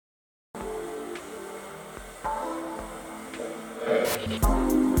What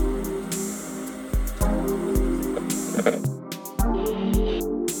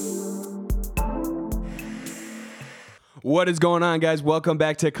is going on, guys? Welcome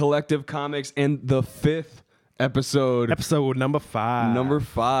back to Collective Comics and the 5th episode. Episode number 5. Number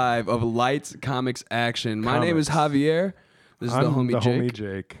 5 of Lights Comics Action. My name is Javier. This is the homie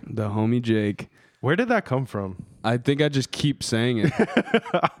Jake. The homie Jake. Where did that come from? I think I just keep saying it.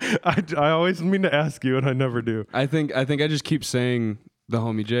 I always mean to ask you, and I never do. I think I just keep saying the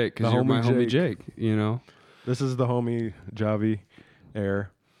homie Jake because you're my homie Jake, you know? This is the homie Javi Air.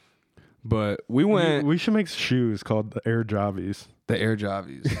 But we should make shoes called the Air Javis. The Air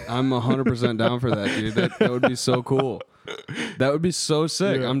Javis. I'm 100% down for that, dude. That would be so cool. That would be so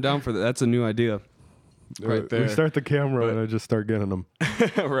sick. Yeah. I'm down for that. That's a new idea. Right there. We start the camera and I just start getting them.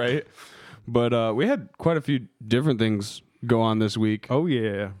 Right. But we had quite a few different things go on this week. Oh,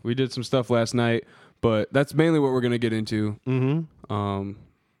 yeah. We did some stuff last night, but that's mainly what we're going to get into. Mm-hmm.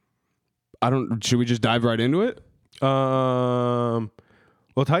 Should we just dive right into it? Well,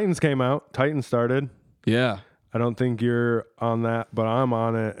 Titans came out. Titans started. Yeah. I don't think you're on that, but I'm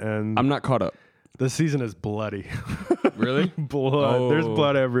on it. And I'm not caught up. This season is bloody. Really? Blood. Oh. There's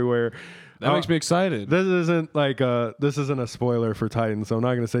blood everywhere. That makes me excited. This isn't a spoiler for Titans, so I'm not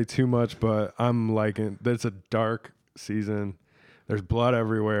going to say too much, but I'm liking it. It's a dark season. There's blood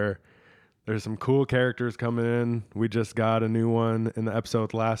everywhere. There's some cool characters coming in. We just got a new one in the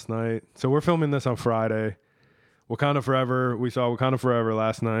episode last night. So we're filming this on Friday. Wakanda Forever. We saw Wakanda Forever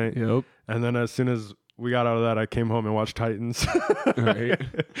last night. Yep. And then as soon as we got out of that, I came home and watched Titans. Right.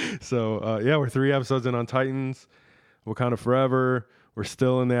 So, we're 3 episodes in on Titans. Wakanda Forever. We're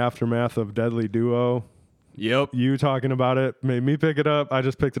still in the aftermath of Deadly Duo. Yep. You talking about it made me pick it up. I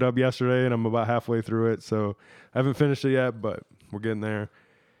just picked it up yesterday, and I'm about halfway through it. So I haven't finished it yet, but we're getting there.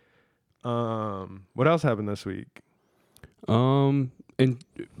 What else happened this week? In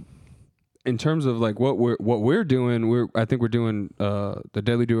terms of like what we're doing, I think we're doing the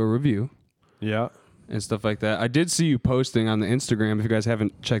Deadly Duo review. Yeah. And stuff like that. I did see you posting on the Instagram. If you guys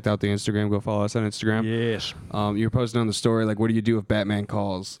haven't checked out the Instagram, go follow us on Instagram. Yes. You were posting on the story like, what do you do if Batman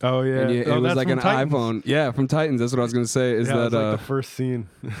calls? Oh yeah. And it was like an Titans. iPhone. Yeah, from Titans. That's what I was gonna say. Is that was like the first scene?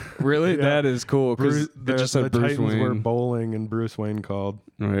 Really? Yeah. That is cool because it just said Bruce Titans Wayne. Were bowling and Bruce Wayne called.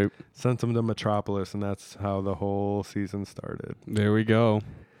 Right. Sent them to Metropolis, and that's how the whole season started. There we go.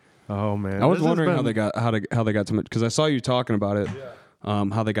 Oh man. I was wondering how they got to because I saw you talking about it. Yeah.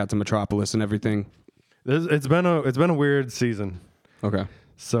 How they got to Metropolis and everything. It's been a weird season. Okay.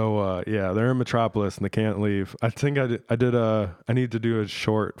 So they're in Metropolis and they can't leave. I think I need to do a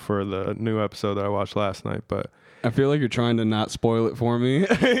short for the new episode that I watched last night, but I feel like you're trying to not spoil it for me.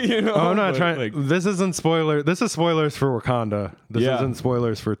 You know? Oh, I'm not trying. Like, this isn't spoiler. This is spoilers for Wakanda. This isn't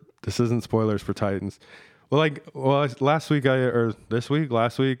spoilers for Titans. Last week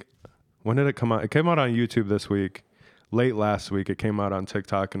last week. When did it come out? It came out on YouTube this week. Late last week, it came out on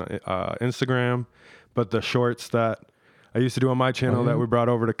TikTok and Instagram. But the shorts that I used to do on my channel that we brought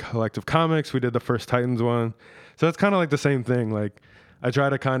over to Collective Comics, we did the first Titans one. So it's kind of like the same thing. Like I try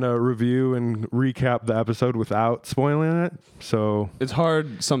to kind of review and recap the episode without spoiling it. So it's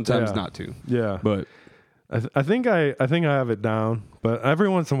hard sometimes not to. Yeah, but I think I have it down. But every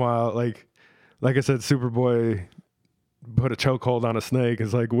once in a while, like I said, Superboy put a chokehold on a snake.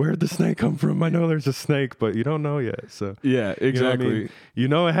 It's like, where'd the snake come from? I know there's a snake, but you don't know yet. So yeah, exactly. You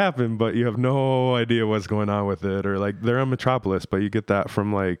know it happened, but you have no idea what's going on with it. Or like they're in Metropolis, but you get that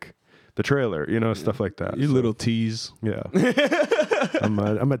from like the trailer, stuff like that. You little tease. Yeah.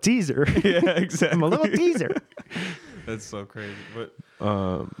 I'm a teaser. Yeah, exactly. I'm a little teaser. That's so crazy. But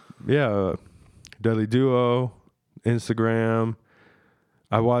Deadly Duo, Instagram.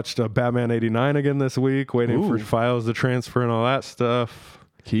 I watched Batman 89 again this week, waiting for files to transfer and all that stuff.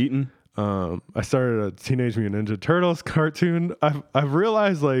 Keaton. I started a Teenage Mutant Ninja Turtles cartoon. I've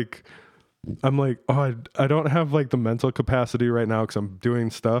realized I'm like, I don't have like the mental capacity right now because I'm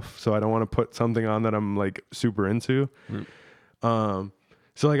doing stuff, so I don't want to put something on that I'm like super into.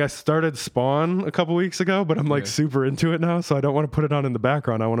 So like I started Spawn a couple weeks ago, but I'm like super into it now, so I don't want to put it on in the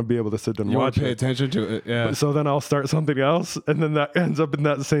background. I want to be able to sit and watch it. Pay attention to it, yeah. So then I'll start something else, and then that ends up in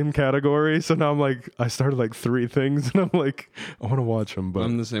that same category. So now I'm like, I started like 3 things, and I'm like, I want to watch them. But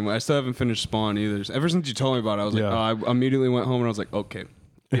I'm the same way. I still haven't finished Spawn either. Ever since you told me about it, I was like, I immediately went home and I was like, okay,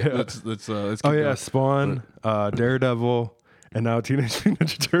 let's keep going. Spawn, Daredevil. And now Teenage Mutant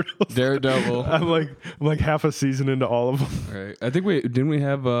Ninja Turtles. Daredevil. I'm like half a season into all of them. Right. I think we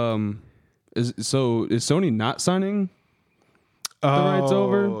have is Sony not signing the rights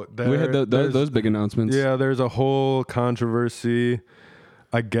over? We had those big announcements. Yeah, there's a whole controversy,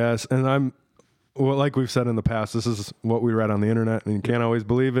 I guess. And well, like we've said in the past, this is what we read on the internet, and you can't always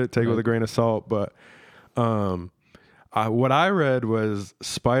believe it. Take it with a grain of salt. But what I read was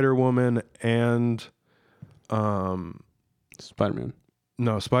Spider-Woman and Spider-Man.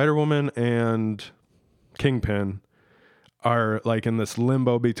 No, Spider-Woman and Kingpin are like in this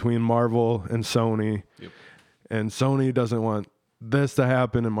limbo between Marvel and Sony. Yep. And Sony doesn't want this to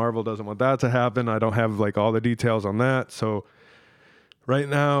happen and Marvel doesn't want that to happen. I don't have like all the details on that. So right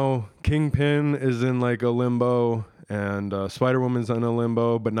now, Kingpin is in like a limbo and Spider-Woman's in a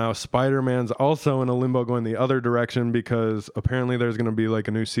limbo, but now Spider-Man's also in a limbo going the other direction because apparently there's going to be like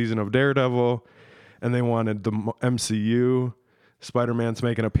a new season of Daredevil and they wanted the MCU. Spider-Man's to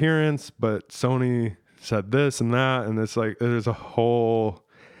make an appearance, but Sony said this and that, and it's like there's a whole.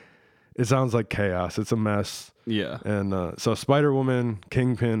 It sounds like chaos. It's a mess. Yeah. And so Spider-Woman,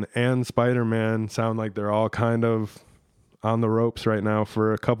 Kingpin, and Spider-Man sound like they're all kind of on the ropes right now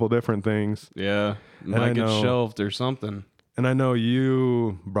for a couple different things. Yeah. Might get shelved or something. And I know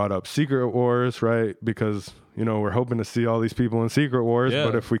you brought up Secret Wars, right? Because, you know, we're hoping to see all these people in Secret Wars,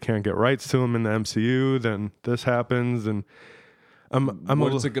 but if we can't get rights to them in the MCU, then this happens. And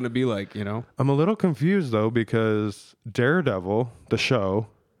what's it going to be like, you know? I'm a little confused, though, because Daredevil, the show,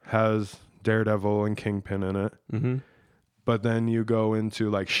 has Daredevil and Kingpin in it. Mm-hmm. But then you go into,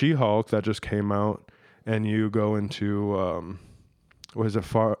 like, She-Hulk that just came out, and you go into, is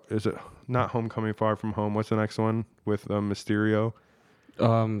it not Homecoming Far From Home? What's the next one with Mysterio?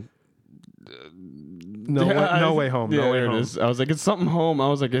 No Way Home. Yeah, No Way there Home. it is. I was like, it's something home. I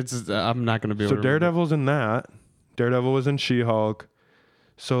was like, I'm not going to be able to. So Daredevil's in that. Daredevil was in She-Hulk.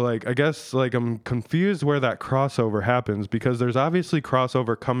 So, like, I guess, like, I'm confused where that crossover happens because there's obviously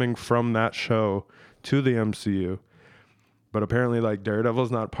crossover coming from that show to the MCU. But apparently, like,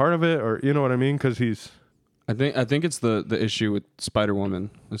 Daredevil's not part of it, or, you know what I mean? Because he's... I think it's the issue with Spider-Woman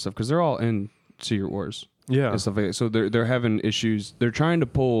and stuff, because they're all in Secret Wars. Yeah. And stuff like that. So they're having issues. They're trying to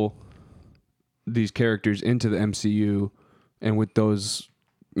pull these characters into the MCU, and with those...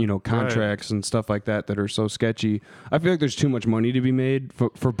 you know, contracts and stuff like that are so sketchy. I feel like there's too much money to be made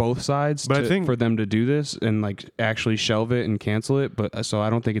for both sides for them to do this and like actually shelve it and cancel it. But so I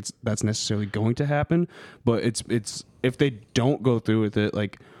don't think that's necessarily going to happen. But it's if they don't go through with it,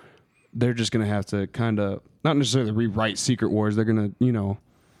 like they're just gonna have to kind of not necessarily rewrite Secret Wars. They're gonna, you know,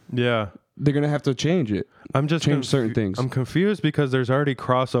 they're gonna have to change it. I'm just change certain things. I'm confused because there's already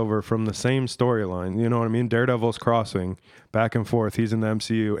crossover from the same storyline. You know what I mean? Daredevil's crossing back and forth. He's in the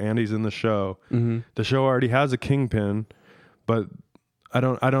MCU and he's in the show. Mm-hmm. The show already has a Kingpin, but I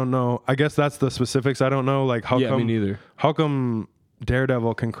don't know. I guess that's the specifics. I don't know. Like how come? Me neither. How come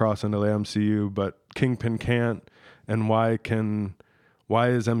Daredevil can cross into the MCU but Kingpin can't? And why is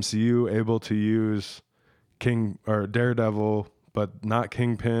MCU able to use Daredevil? But not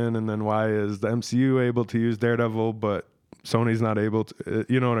Kingpin, and then why is the MCU able to use Daredevil, but Sony's not able to?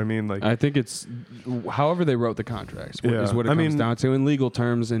 You know what I mean? Like, I think it's however they wrote the contracts is what it comes down to in legal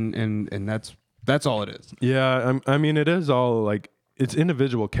terms, and that's all it is. Yeah, I mean, it is all like it's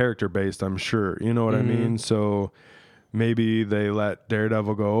individual character based. I'm sure, you know what I mean. So maybe they let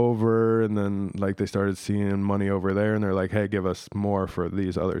Daredevil go over, and then like they started seeing money over there, and they're like, hey, give us more for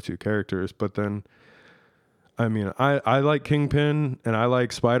these other two characters, but then. I mean, I like Kingpin and I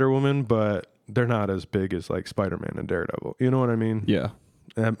like Spider-Woman, but they're not as big as like Spider-Man and Daredevil. You know what I mean? Yeah.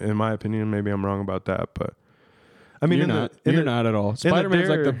 In my opinion, maybe I'm wrong about that, but I mean, you're not at all. Spider-Man's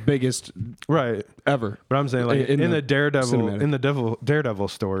like the biggest right ever. But I'm saying like in the Daredevil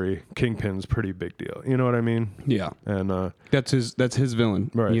story, Kingpin's pretty big deal. You know what I mean? Yeah. And that's his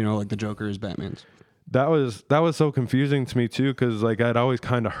villain. Right. You know, like the Joker is Batman's. That was so confusing to me too, because like I'd always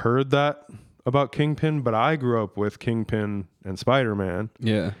kind of heard that about Kingpin, but I grew up with Kingpin and Spider-Man.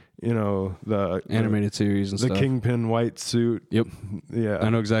 Yeah. You know, the animated series and stuff. The Kingpin white suit. Yep. Yeah. I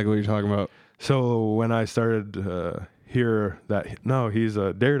know exactly what you're talking about. So when I started to hear that, no, he's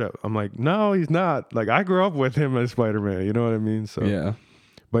a Daredevil, I'm like, no, he's not. Like, I grew up with him as Spider-Man. You know what I mean? So yeah.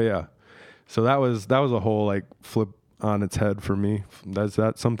 But yeah. So that was a whole like flip on its head for me. Is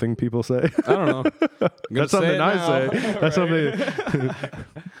that something people say? I don't know. That's something I say. That's something.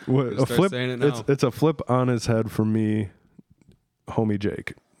 A flip. It's a flip on its head for me, homie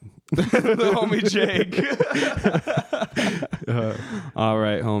Jake. The homie Jake. All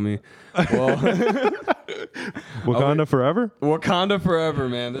right, homie. Well, Wakanda Forever. Wakanda Forever,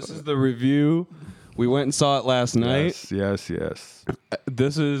 man. This is the review. We went and saw it last night. Yes.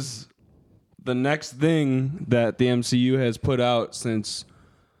 This is the next thing that the MCU has put out since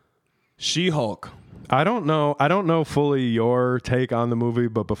She-Hulk. I don't know fully your take on the movie,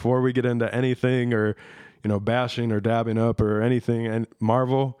 but before we get into anything or, you know, bashing or dabbing up or anything, and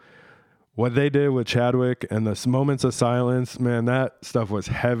Marvel, what they did with Chadwick and the moments of silence, man, that stuff was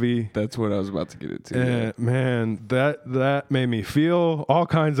heavy. That's what I was about to get into. And man, that made me feel all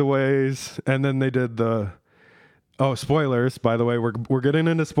kinds of ways. And then they did spoilers, by the way. We're getting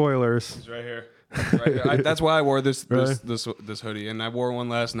into spoilers. He's right here. That's why I wore this hoodie, and I wore one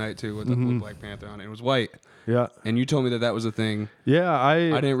last night too with the Black Panther on it. It was white. Yeah. And you told me that was a thing. Yeah, I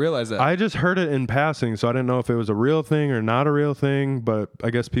didn't realize that. I just heard it in passing, so I didn't know if it was a real thing or not a real thing, but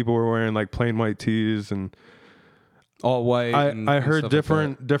I guess people were wearing like plain white tees and all white. I heard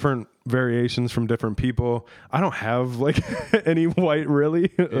different variations from different people. I don't have like any white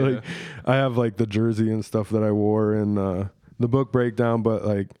really. Yeah. Like I have like the jersey and stuff that I wore in the book breakdown, but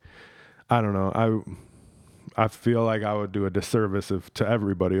like I don't know. I feel like I would do a disservice to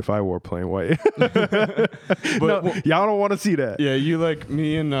everybody if I wore plain white. But y'all don't want to see that. Yeah, you like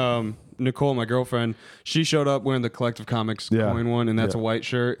me and Nicole, my girlfriend. She showed up wearing the Collective Comics coin one, and that's a white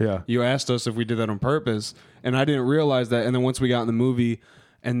shirt. Yeah. You asked us if we did that on purpose, and I didn't realize that. And then once we got in the movie,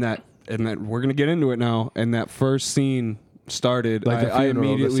 and that we're gonna get into it now, and that first scene started, like I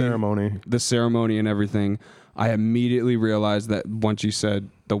immediately the ceremony and everything. I immediately realized that once you said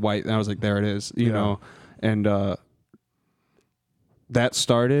the white, and I was like, there it is, you know. And that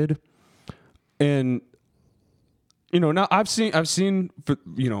started, and now I've seen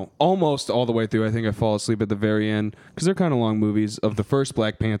almost all the way through. I think I fall asleep at the very end because they're kind of long movies of the first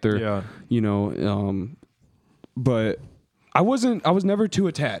Black Panther. Yeah, but I was never too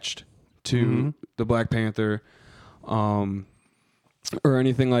attached to the Black Panther, or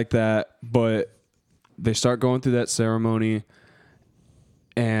anything like that. But they start going through that ceremony,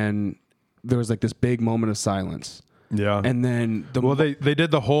 and there was like this big moment of silence. Yeah. And then they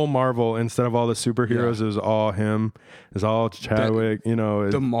did the whole Marvel instead of all the superheroes. Yeah. It was all him. It was all Chadwick.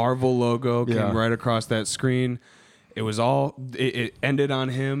 The Marvel logo came right across that screen. It was it ended on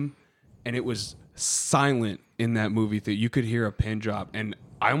him, and it was silent in that movie that you could hear a pin drop, and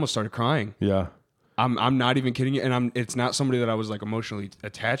I almost started crying. Yeah. I'm not even kidding you, and it's not somebody that I was like emotionally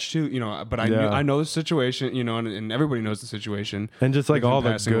attached to, but I know the situation, and everybody knows the situation, and just like all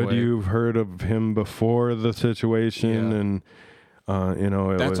the good you've heard of him before the situation, and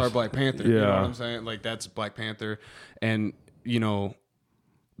that's our Black Panther. You know what I'm saying? Like that's Black Panther, and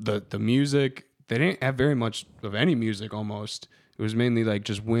the music, they didn't have very much of any music. Almost, it was mainly like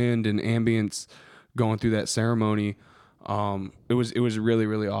just wind and ambience going through that ceremony. It was really,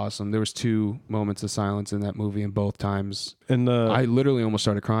 really awesome. There was 2 moments of silence in that movie, and both times, and I literally almost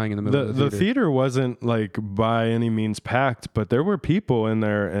started crying in the middle of the theater. The theater wasn't like by any means packed, but there were people in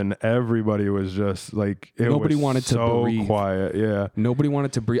there, and everybody was just like nobody wanted to breathe. Quiet, yeah. Nobody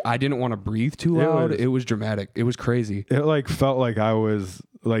wanted to breathe. I didn't want to breathe too loud. It was dramatic. It was crazy. It like felt like I was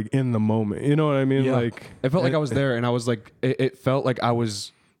like in the moment. You know what I mean? Yeah. Like it felt like I was there, and I was like, it felt like I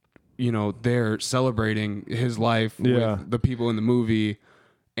was, there celebrating his life with the people in the movie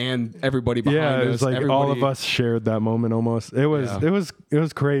and everybody behind us. Yeah, it was like all of us shared that moment almost. It was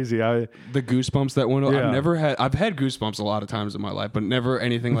crazy. The goosebumps that went. I've had goosebumps a lot of times in my life, but never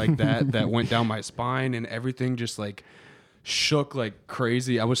anything like that went down my spine, and everything just like shook like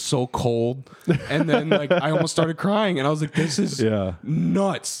crazy. I was so cold, and then like I almost started crying, and I was like, "This is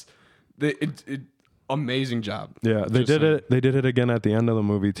nuts." Amazing job. Yeah, they did it. They did it again at the end of the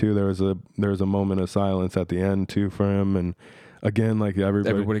movie too. There was a moment of silence at the end too for him, and again, like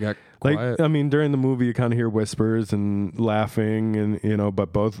everybody got quiet. Like I mean, during the movie, you kind of hear whispers and laughing, and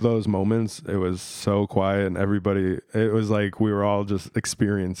but both those moments, it was so quiet, and everybody. It was like we were all just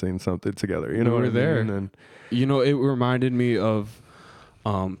experiencing something together. You know, we were there, and it reminded me of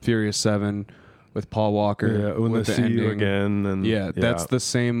Furious 7. With Paul Walker, when they see you again, and that's the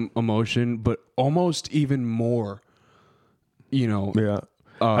same emotion, but almost even more.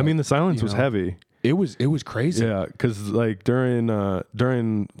 I mean, the silence was heavy. It was crazy. Yeah, because like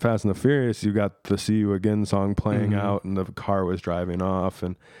during Fast and the Furious, you got the "See You Again" song playing out, and the car was driving off,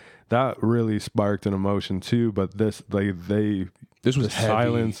 and that really sparked an emotion too. But this was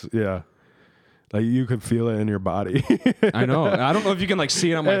silence, Like you could feel it in your body. I know. I don't know if you can like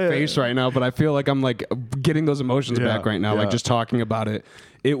see it on my face right now, but I feel like I'm like getting those emotions back right now. Like just talking about it,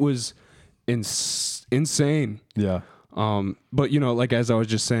 it was insane. Yeah. But like as I was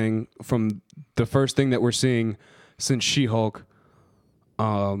just saying, from the first thing that we're seeing since She-Hulk,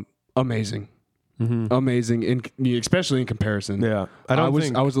 amazing, amazing, especially in comparation. Yeah. I was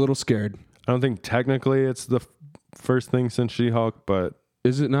a little scared. I don't think technically it's the first thing since She-Hulk, but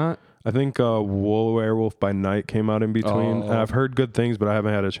is it not? I think Werewolf by Night came out in between. I've heard good things, but I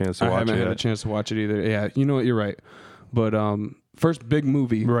haven't had a chance to watch it. I haven't had a chance to watch it either. Yeah, you know what? You're right. But first big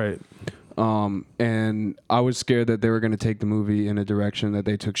movie. Right. And I was scared that they were going to take the movie in a direction that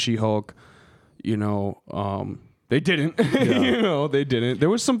they took She-Hulk. You know, they didn't. Yeah. You know, they didn't. There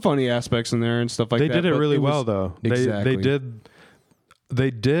was some funny aspects in there and stuff like that. They did it really well, though. Exactly. They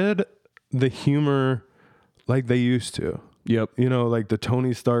did the humor like they used to. Yep. You know, like the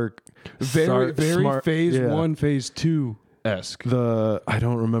Tony Stark. Very smart, phase 1, phase 2-esque. I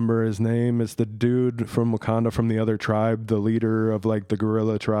don't remember his name. It's the dude from Wakanda from the other tribe, the leader of like the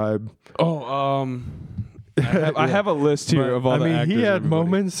gorilla tribe. Oh, I have a list here of all the actors. He had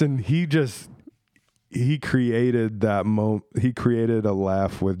moments, and he created that moment. He created a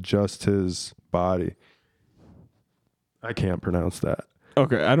laugh with just his body. I can't pronounce that.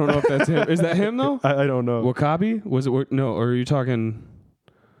 Okay, I don't know if that's him. Is that him though? I don't know. Wakabi? Was it? No, or are you talking?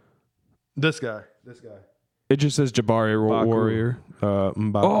 This guy. It just says Jabari Baku. Warrior.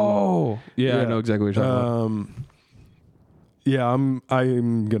 Mbaku. Oh, yeah, I know exactly what you're talking about. Yeah,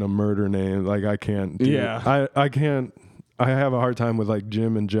 I'm gonna murder names. Like I can't. I can't. I have a hard time with like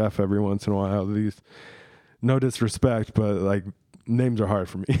Jim and Jeff every once in a while. These, no disrespect, but like names are hard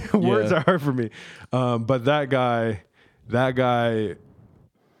for me. Words are hard for me. But that guy,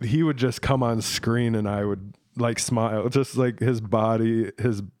 he would just come on screen and I would like smile. Just like his body,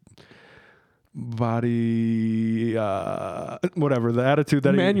 whatever, the attitude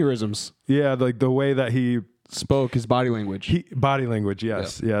that mannerisms. Like the way that he spoke, his body language. Body language,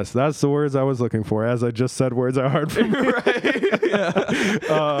 yes. That's the words I was looking for. As I just said, words are hard for me. Right?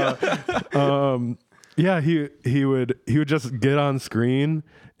 He would just get on screen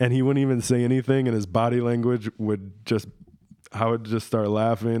and he wouldn't even say anything, and his body language I would just start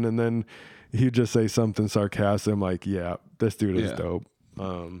laughing, and then he'd just say something sarcastic. I'm like, yeah, this dude is dope.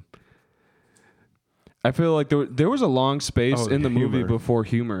 I feel like there was a long space in the movie before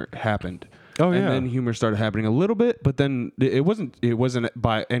humor happened. Oh, yeah. And then humor started happening a little bit, but then it wasn't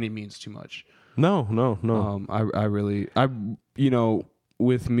by any means too much. No.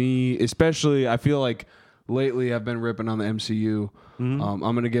 With me, especially, I feel like lately I've been ripping on the MCU. Mm-hmm. I'm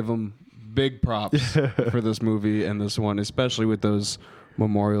going to give them big props for this movie and this one, especially with those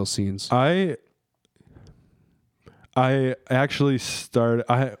memorial scenes. I actually started,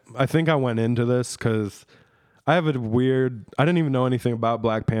 I think I went into this because I didn't even know anything about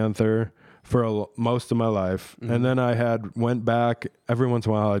Black Panther for most of my life. Mm-hmm. And then I went back every once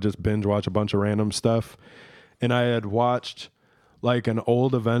in a while. I just binge watch a bunch of random stuff. And I had watched like an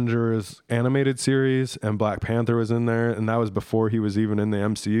old Avengers animated series, and Black Panther was in there. And that was before he was even in the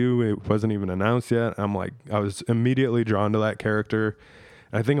MCU. It wasn't even announced yet. I was immediately drawn to that character.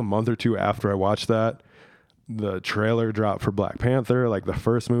 And I think a month or two after I watched that, the trailer dropped for Black Panther, like the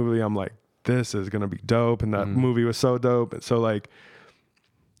first movie. I'm like, this is going to be dope. And that movie was so dope. And so like,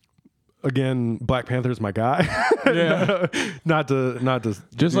 again, Black Panther's my guy. Yeah. not to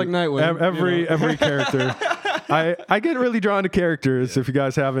just like Nightwing. Every character. I get really drawn to characters, if you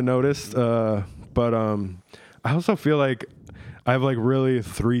guys haven't noticed. But I also feel like I have like really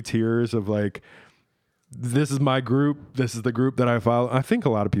 3 tiers of like, this is my group. This is the group that I follow. I think a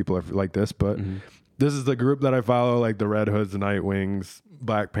lot of people are like this, but this is the group that I follow, like the Red Hoods, the Nightwings,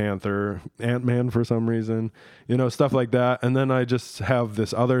 Black Panther, Ant-Man for some reason, stuff like that. And then I just have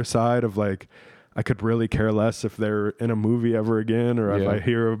this other side of like, I could really care less if they're in a movie ever again, or if I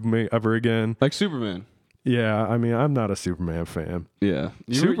hear of me ever again. Like Superman. Yeah, I mean, I'm not a Superman fan. Yeah.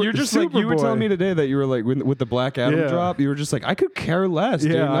 You're just like, you were telling me today that you were like, with the Black Adam drop, you were just like, I could care less,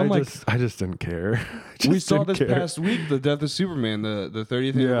 dude. And I just didn't care. We saw this past week, the death of Superman, the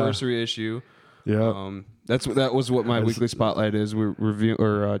 30th anniversary issue. Yeah. That was what my weekly spotlight is. We're reviewing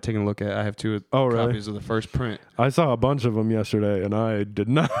or taking a look at. I have 2 copies of the first print. I saw a bunch of them yesterday, and I did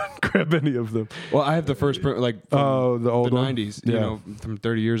not grab any of them. Well, I have the first print, like from the old the one? 90s, from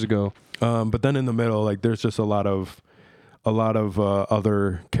 30 years ago. But then in the middle, like there's just a lot of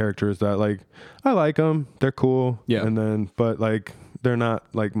other characters that like I like them. They're cool. Yeah. And then, but like they're not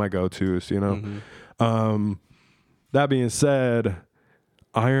like my go-tos. That being said,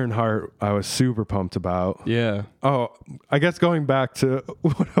 Ironheart, I was super pumped about. Yeah. Oh, I guess going back to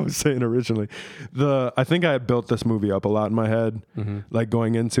what I was saying originally, I think I had built this movie up a lot in my head, like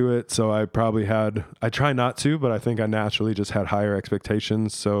going into it. So I try not to, but I think I naturally just had higher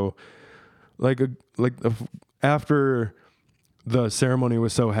expectations. So after the ceremony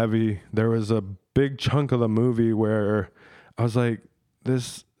was so heavy, there was a big chunk of the movie where I was like,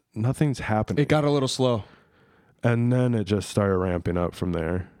 nothing's happening. It got a little slow. And then it just started ramping up from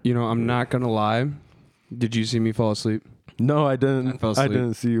there. I'm not going to lie. Did you see me fall asleep? No, I didn't. I fell asleep. I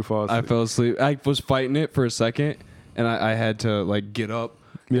didn't see you fall asleep. I fell asleep. I was fighting it for a second, and I had to like get up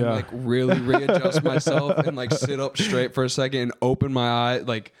and like really readjust myself and like sit up straight for a second and open my eye,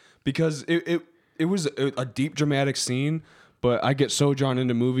 like because it was a deep dramatic scene, but I get so drawn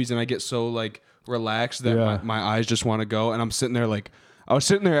into movies and I get so like relaxed that my eyes just want to go, and I'm sitting there like. I was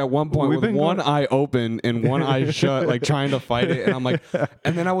sitting there at one point with one eye open and one eye shut, like trying to fight it. And I'm like,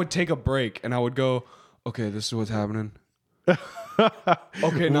 and then I would take a break and I would go, okay, this is what's happening.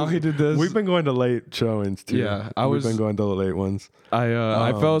 Okay, now he did this. We've been going to late showings too. Yeah, we've been going to the late ones.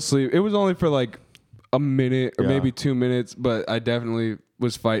 I fell asleep. It was only for like a minute or maybe 2 minutes, but I definitely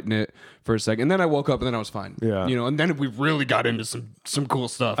was fighting it for a second. And then I woke up and then I was fine. Yeah. You know, and then we really got into some cool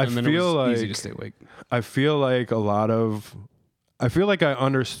stuff. And then it was easy to stay awake. I feel like I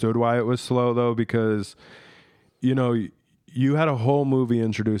understood why it was slow though, because, you know, you had a whole movie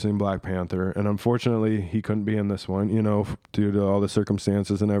introducing Black Panther, and unfortunately he couldn't be in this one, you know, due to all the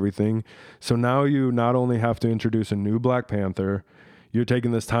circumstances and everything. So now you not only have to introduce a new Black Panther, you're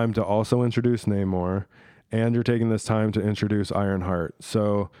taking this time to also introduce Namor, and you're taking this time to introduce Ironheart.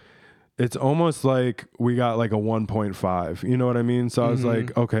 So it's almost like we got like a 1.5, you know what I mean? So I was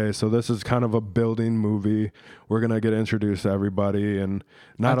like, okay, so this is kind of a building movie. We're going to get introduced to everybody, and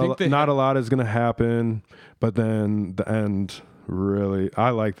not a lot is going to happen, but then the end really, I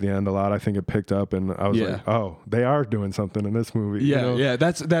like the end a lot. I think it picked up, and I was like, oh, they are doing something in this movie. Yeah, you know? yeah,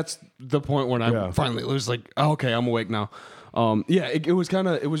 that's the point when I finally was like, oh, okay, I'm awake now.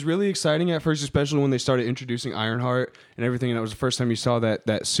 It was really exciting at first, especially when they started introducing Ironheart and everything. And that was the first time you saw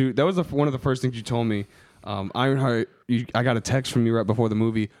that suit. That was one of the first things you told me. Ironheart, I got a text from you right before the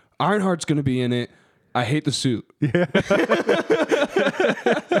movie. Ironheart's going to be in it. I hate the suit. Yeah.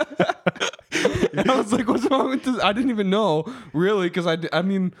 And I was like, what's wrong with this? I didn't even know, really, because I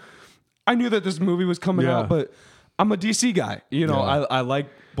mean, I knew that this movie was coming out, but I'm a DC guy. You know, I like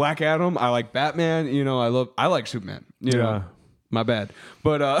Black Adam. I like Batman. You know, I like Superman. You know, my bad.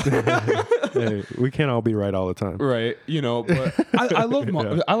 But hey, we can't all be right all the time, right? You know, but I love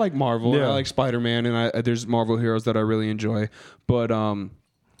I like Marvel. And I like Spider-Man, and there's Marvel heroes that I really enjoy. But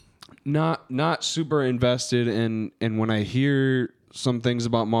not super invested in. And when I hear some things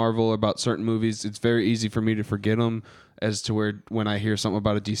about Marvel, about certain movies, it's very easy for me to forget them. As to where when I hear something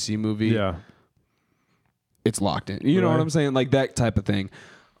about a DC movie, it's locked in. You know what I'm saying? Like that type of thing.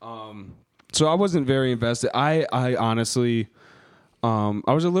 So I wasn't very invested. I honestly, I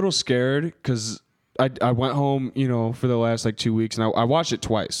was a little scared because I went home, you know, for the last like 2 weeks, and I watched it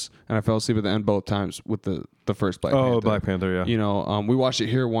twice, and I fell asleep at the end both times with the first Black Panther. Oh, Black Panther, yeah. You know, we watched it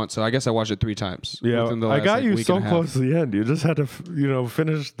here once, so I guess I watched it 3 times. Yeah, within the last, I got you week so and a half. close to the end. You just had to,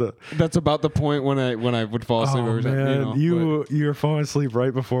 finish the. That's about the point when I would fall asleep. Oh man, you're falling asleep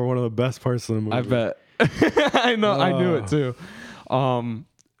right before one of the best parts of the movie. I bet. I know. I knew it too.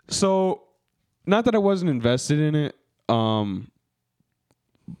 So, not that I wasn't invested in it.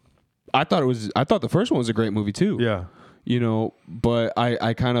 I thought the first one was a great movie too. Yeah. You know, but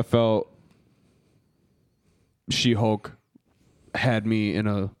I kind of felt She-Hulk had me in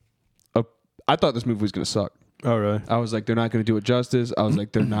a I thought this movie was going to suck. Oh, really? I was like, they're not going to do it justice. I was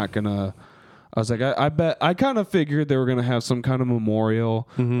like, they're not going to. I was like, I bet. I kind of figured they were going to have some kind of memorial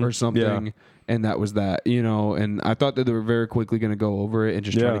or something. Yeah. And that was that, you know, and I thought that they were very quickly going to go over it and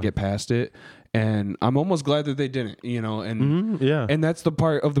just try to get past it. And I'm almost glad that they didn't, you know, and and that's the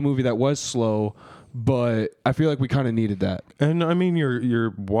part of the movie that was slow, but I feel like we kind of needed that. And I mean,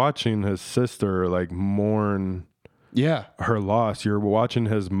 you're watching his sister like mourn her loss. You're watching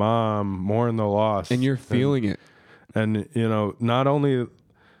his mom mourn the loss. And you're feeling it. And, you know, not only and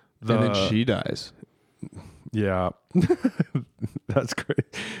then she dies. Yeah. That's great.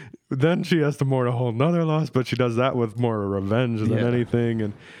 Then she has to mourn a whole nother loss, but she does that with more revenge than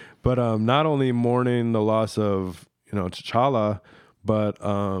anything. But not only mourning the loss of, you know, T'Challa, but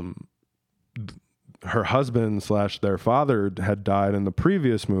her husband / their father had died in the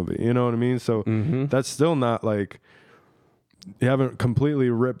previous movie. You know what I mean? So that's still not like, you haven't completely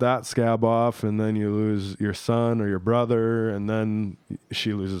ripped that scab off, and then you lose your son or your brother, and then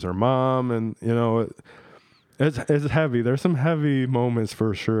she loses her mom, and, you know, it's heavy. There's some heavy moments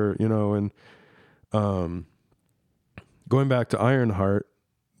for sure, you know, and going back to Ironheart,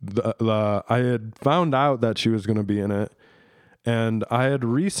 I had found out that she was going to be in it, and I had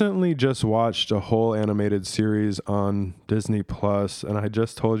recently just watched a whole animated series on Disney Plus, and I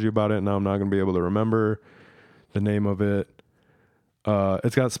just told you about it, and now I'm not going to be able to remember the name of it.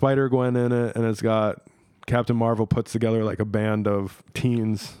 It's got Spider-Gwen in it, and it's got Captain Marvel puts together like a band of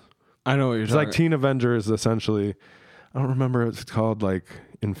teens. I know what you're It's talking like Teen Avengers, essentially. I don't remember what it's called, like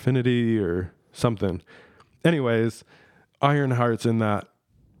Infinity or something. Anyways, Ironheart's in that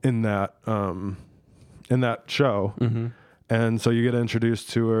show, and so you get introduced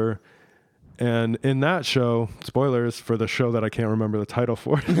to her, And in that show, spoilers for the show that I can't remember the title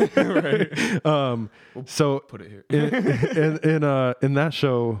for. Right. So put it here. in that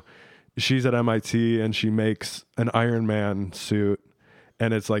show, she's at MIT and she makes an Iron Man suit,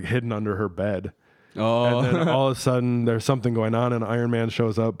 and it's like hidden under her bed. Oh. And then all of a sudden there's something going on and Iron Man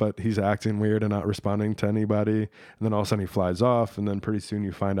shows up, but he's acting weird and not responding to anybody. And then all of a sudden he flies off, and then pretty soon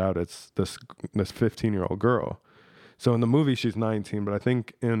you find out it's this 15-year-old girl. So in the movie she's 19, but I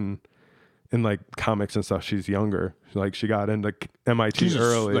think in like comics and stuff she's younger. Like she got into MIT She's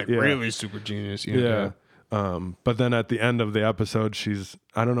early. like really super genius. Yeah. But then at the end of the episode,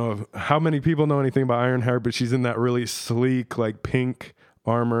 I don't know how many people know anything about Ironheart, but she's in that really sleek, like pink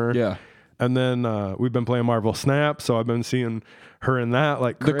armor. Yeah. And then we've been playing Marvel Snap, so I've been seeing her in that,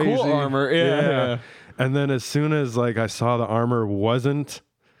 like the crazy. cool armor. Yeah. And then as soon as like I saw the armor wasn't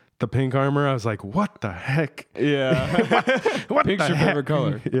the pink armor, I was like, what the heck? Yeah. What Pink's the your heck? favorite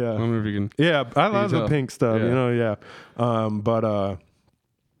color. Yeah. I wonder if you can. Yeah, I love the pink stuff, Yeah. But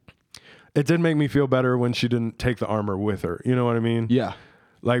it did make me feel better when she didn't take the armor with her. You know what I mean? Yeah.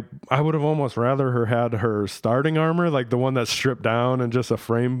 Like, I would have almost rather her had her starting armor, like the one that's stripped down and just a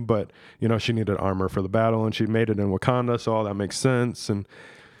frame, but, she needed armor for the battle, and she made it in Wakanda, so all that makes sense. And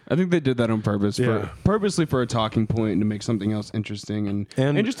I think they did that on purpose, purposely for a talking point and to make something else interesting,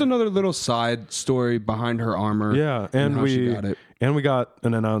 and just another little side story behind her armor. Yeah, and how she got it. And we got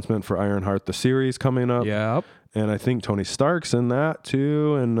an announcement for Ironheart, the series coming up. Yep. And I think Tony Stark's in that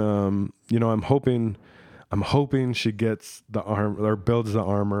too. And I'm hoping she gets the armor or builds the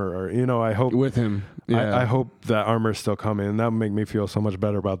armor, or I hope with him. Yeah. I hope that armor's still coming, and that would make me feel so much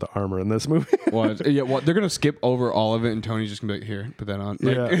better about the armor in this movie. Well, they're gonna skip over all of it, and Tony's just gonna be like, "Here, put that on."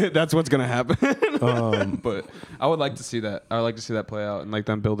 Like, that's what's gonna happen. But I would like to see that. I would like to see that play out and like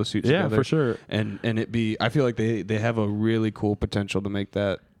them build a suit together. Yeah, for sure. And it be. I feel like they have a really cool potential to make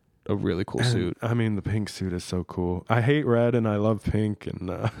that a really cool suit. I mean, the pink suit is so cool. I hate red and I love pink, and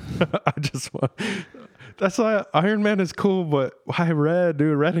I just want. That's why Iron Man is cool, but why red,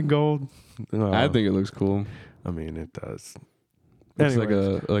 dude? Red and gold. I think it looks cool. I mean, it does. Looks like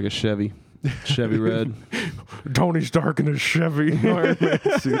a Chevy red. Tony Stark in a Chevy Iron Man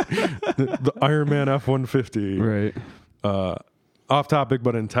suit. The Iron Man F-150. Right. Off topic,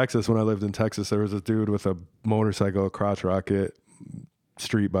 but in Texas, when I lived in Texas, there was a dude with a motorcycle, a crotch rocket,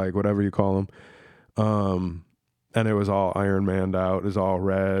 street bike, whatever you call them. And it was all Iron Man'd out. It was all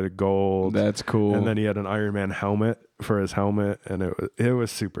red, gold. That's cool. And then he had an Iron Man helmet for his helmet, and it was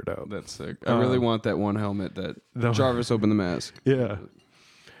super dope. That's sick. I really want that one helmet that Jarvis opened the mask. Yeah.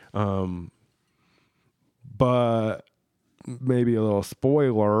 But maybe a little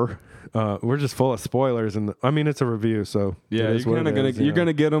spoiler. We're just full of spoilers, and it's a review, so yeah, you're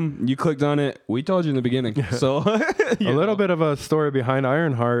gonna get them. You clicked on it. We told you in the beginning. So a little bit of a story behind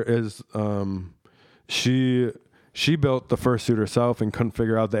Ironheart is she built the first suit herself and couldn't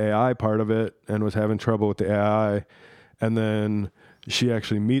figure out the AI part of it and was having trouble with the AI. And then she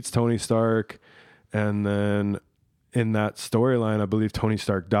actually meets Tony Stark. And then in that storyline, I believe Tony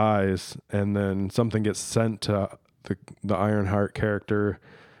Stark dies. And then something gets sent to the Ironheart character.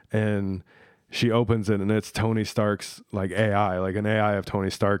 And she opens it, and it's Tony Stark's like AI, like an AI of Tony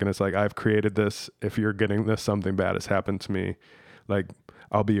Stark. And it's like, I've created this. If you're getting this, something bad has happened to me. Like,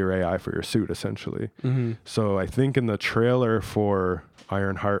 I'll be your AI for your suit, essentially. Mm-hmm. So I think in the trailer for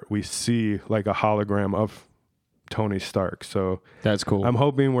Ironheart, we see like a hologram of Tony Stark. So that's cool. I'm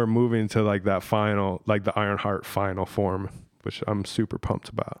hoping we're moving to like that final, like the Ironheart final form, which I'm super pumped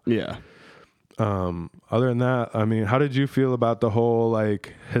about. Yeah. Other than that, how did you feel about the whole,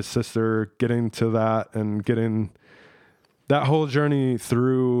 like his sister getting to that and getting that whole journey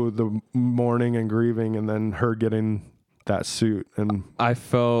through the mourning and grieving, and then her getting that suit? And I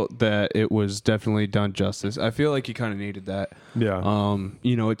felt that it was definitely done justice. I feel like you kind of needed that. Yeah.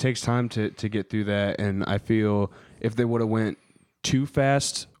 It takes time to get through that, and I feel if they would have went too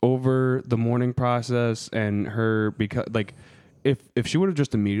fast over the mourning process and her, because like if she would have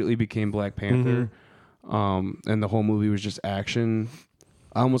just immediately became Black Panther, and the whole movie was just action,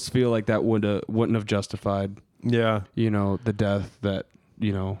 I almost feel like that wouldn't have justified the death that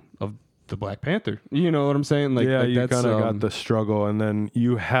of the Black Panther. You know what I'm saying? Like, yeah, you kind of got the struggle, and then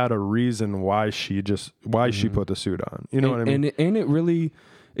you had a reason why she put the suit on. You know what I mean? And it really,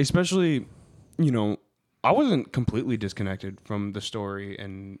 especially, I wasn't completely disconnected from the story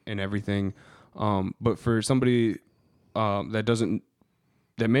and everything, but for somebody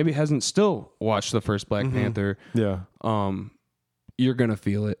that maybe hasn't still watched the first Black Panther, you're gonna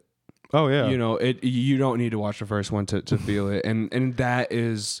feel it. Oh yeah, you don't need to watch the first one to feel it, and that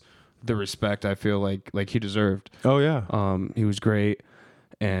is the respect I feel like he deserved. Oh yeah. He was great,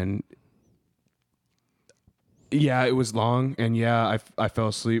 and Yeah, it was long, and I fell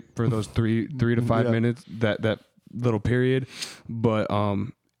asleep for those 3 to 5 minutes, that little period, but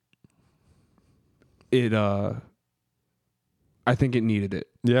it I think it needed it.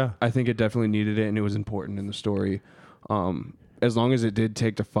 Yeah, I think it definitely needed it, and it was important in the story. As long as it did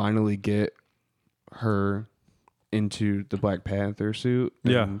take to finally get her into the Black Panther suit,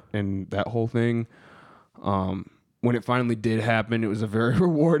 and that whole thing. When it finally did happen, it was a very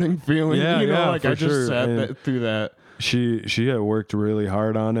rewarding feeling. Yeah, like I just sat through that. She had worked really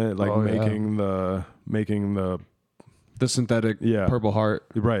hard on it, like making the synthetic Purple Heart.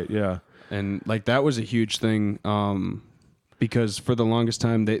 Right, yeah. And like that was a huge thing, because for the longest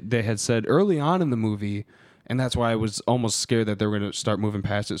time they had said early on in the movie, and that's why I was almost scared that they were going to start moving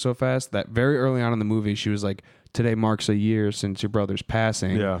past it so fast, that very early on in the movie she was like, today marks a year since your brother's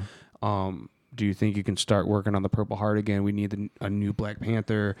passing. Yeah. Do you think you can start working on the Purple Heart again? We need a new Black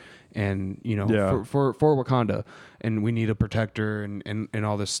Panther, and for Wakanda, and we need a protector, and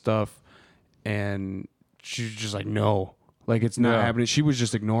all this stuff. And she's just like, no, like it's not happening. She was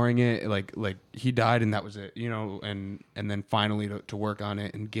just ignoring it, like he died and that was it, and then finally to work on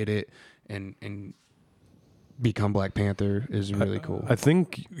it and get it and become Black Panther is really cool. I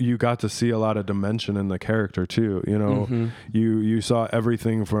think you got to see a lot of dimension in the character too. You saw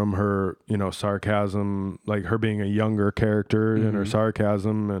everything from her, sarcasm, like her being a younger character and her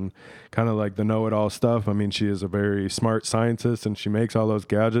sarcasm and kind of like the know-it-all stuff. I mean, she is a very smart scientist and she makes all those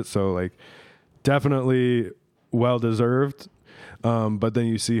gadgets. So like definitely well-deserved. But then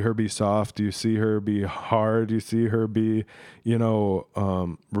you see her be soft, you see her be hard, you see her be,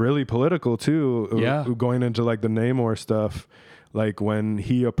 really political too. Yeah. Going into like the Namor stuff, like when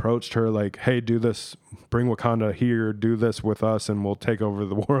he approached her like, hey, do this, bring Wakanda here, do this with us and we'll take over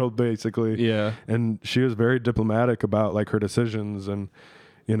the world basically. Yeah. And she was very diplomatic about like her decisions and,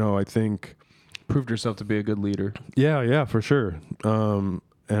 I think proved herself to be a good leader. Yeah, for sure. And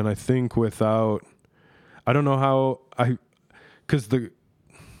I think I don't know how because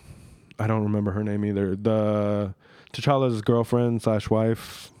I don't remember her name either. The T'Challa's girlfriend /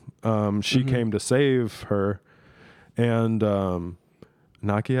 wife, she came to save her, and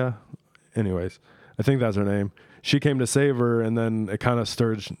Nakia. Anyways, I think that's her name. She came to save her, and then it kind of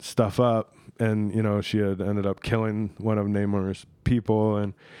stirred stuff up, and she had ended up killing one of Namor's people,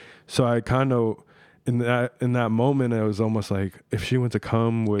 and so I kind of. In that moment, it was almost like if she went to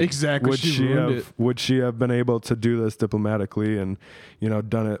come, would she have been able to do this diplomatically and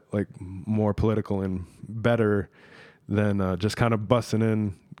done it like more political and better than just kind of busting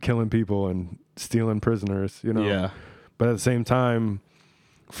in, killing people and stealing prisoners, Yeah. But at the same time,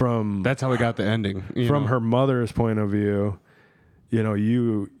 that's how we got the ending. From her mother's point of view,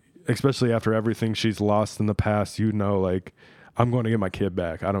 you especially after everything she's lost in the past, like. I'm going to get my kid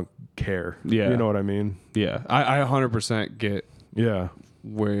back. I don't care. Yeah. You know what I mean? Yeah. I 100% get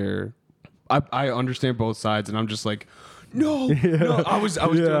where I understand both sides and I'm just like, no. I was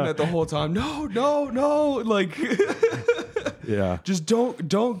doing that the whole time. No. Like, just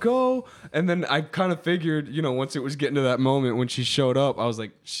don't go. And then I kind of figured, once it was getting to that moment when she showed up, I was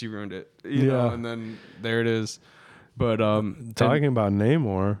like, she ruined it, you know? And then there it is. But, talking about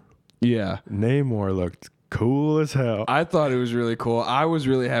Namor. Yeah. Namor looked cool as hell. I thought it was really cool. I was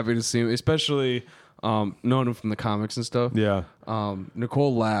really happy to see him, especially knowing him from the comics and stuff. Yeah.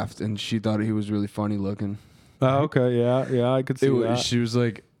 Nicole laughed and she thought he was really funny looking. Oh, okay. Yeah, I could see that. She was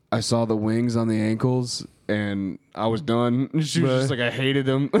like, I saw the wings on the ankles and I was done. She was just like, I hated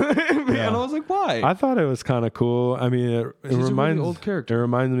him. And I was like, why? I thought it was kind of cool. I mean, it reminds a really old character. It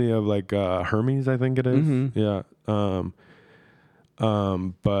reminds me of like Hermes, I think it is. Mm-hmm. Yeah.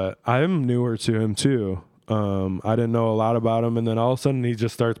 But I'm newer to him too. I didn't know a lot about him, and then all of a sudden he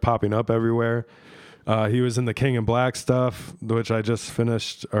just starts popping up everywhere. He was in the King in Black stuff, which I just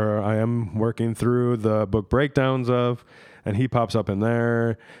finished, or I am working through the book breakdowns of, and he pops up in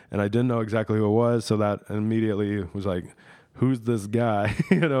there, and I didn't know exactly who it was, so that immediately was like, who's this guy?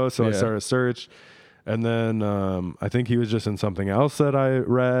 So I started a search, and then I think he was just in something else that I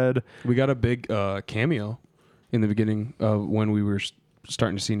read. We got a big cameo in the beginning of when we were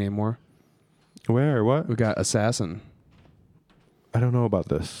starting to see Namor. Where? What? We got Assassin. I don't know about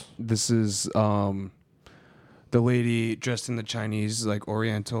this. This is the lady dressed in the Chinese like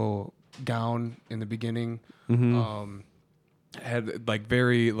Oriental gown in the beginning. Mm-hmm. Had like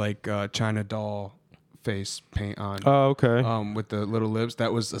very like China doll face paint on. Oh, okay. With the little lips.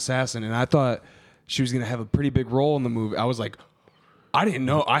 That was Assassin, and I thought she was gonna have a pretty big role in the movie. I was like, I didn't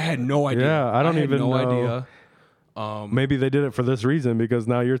know. I had no idea. Yeah, I had no idea. Maybe they did it for this reason because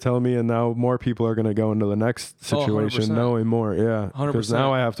now you're telling me, and now more people are going to go into the next situation knowing more. Yeah, because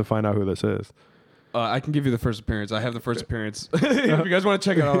now I have to find out who this is. I can give you the first appearance. I have the first appearance. If you guys want to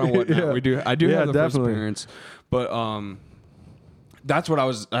check it out on Whatnot, Yeah. we do. I do have the definitely. first appearance, but that's what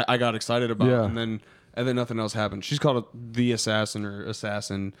I got excited about, Yeah. and then nothing else happened. She's called the Assassin or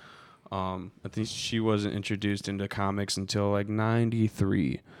Assassin. I think she wasn't introduced into comics until like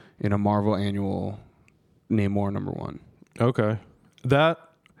 '93 in a Marvel annual, Namor #1. Okay.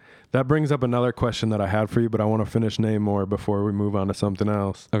 That brings up another question that I had for you, but I want to finish Namor before we move on to something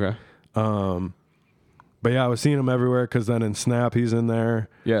else. Okay. But yeah, I was seeing him everywhere because then in Snap he's in there.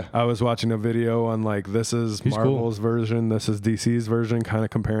 Yeah. I was watching a video on like this is He's Marvel's version, this is DC's version, kind of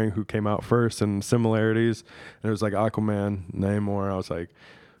comparing who came out first and similarities. And it was like Aquaman, Namor. I was like,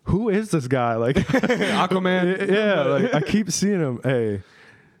 who is this guy? Like Aquaman. Yeah, like I keep seeing him. Hey,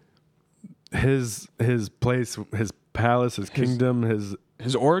 his place, his palace, his kingdom,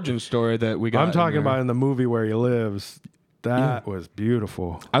 His origin story that we got. I'm talking about in the movie where he lives. That was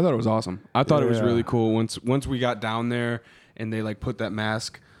beautiful. I thought it was awesome. I thought it was Yeah. really cool once we got down there and they like put that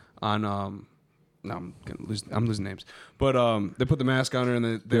mask on. No, I'm losing names, but they put the mask on her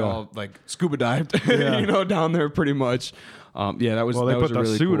and they all like scuba dived, down there pretty much. That was. Well, they that was put the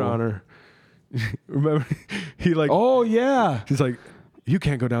really suit cool. on her. Remember, he like. Oh yeah. He's like, you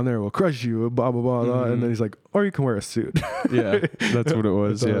can't go down there. We'll crush you. Blah blah blah. blah. And then he's like, or you can wear a suit. Yeah, that's what it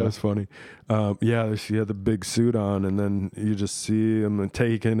was. That was funny. She had the big suit on, and then you just see him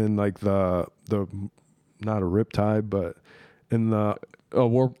taken in like the not a riptide, but in the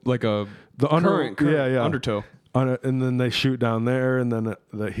warp like a current undertow. And then they shoot down there, and then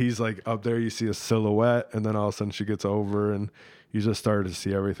he's like up there. You see a silhouette, and then all of a sudden she gets over, and you just started to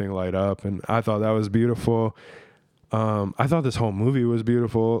see everything light up. And I thought that was beautiful. I thought this whole movie was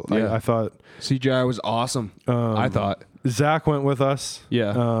beautiful. Yeah. I thought CGI was awesome. I thought Zach went with us.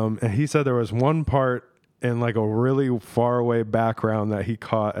 Yeah. And he said there was one part in like a really far away background that he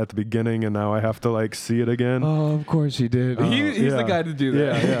caught at the beginning, and now I have to like see it again. Oh, of course he did. He's the guy to do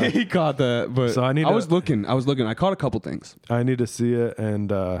that. Yeah. He caught that. But So I was looking. I caught a couple things. I need to see it, and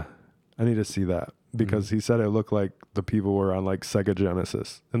I need to see that because he said it looked like the people were on like Sega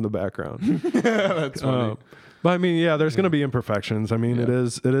Genesis in the background. That's funny. But I mean, yeah, there's going to be imperfections. I mean, it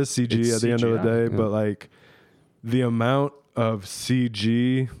is CG It's at the end of the CGI, day, but like the amount of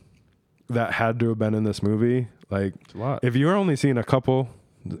CG that had to have been in this movie, like It's a lot. if you're only seeing a couple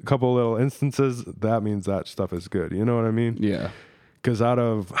little instances, that means that stuff is good. You know what I mean? Yeah. Because out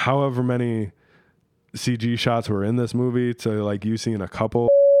of however many CG shots were in this movie to like you seeing a couple,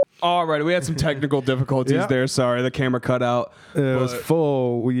 All right, we had some technical difficulties Yeah. there. Sorry, the camera cut out. it was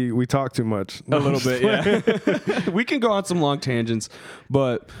full. We talked too much. A little bit, yeah. We can go on some long tangents,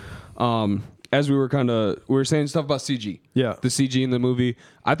 but as we were saying stuff about CG. Yeah. The CG in the movie,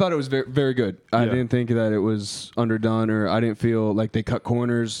 I thought it was very, very good. I didn't think that it was underdone, or I didn't feel like they cut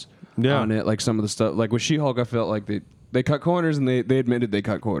corners on it. Like some of the stuff, like with She-Hulk, I felt like they cut corners, and they admitted they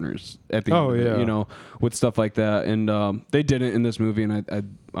cut corners at the end of it, with stuff like that. And they didn't in this movie, and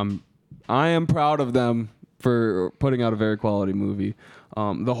I am proud of them for putting out a very quality movie.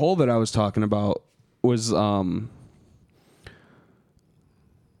 The hole that I was talking about was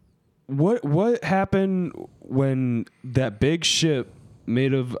what happened when that big ship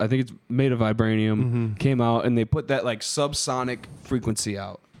made of vibranium came out, and they put that like subsonic frequency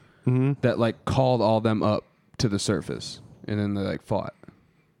out that like called all them up to the surface, and then they like fought.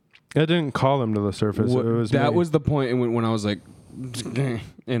 It didn't call them to the surface. That was the point when I was like,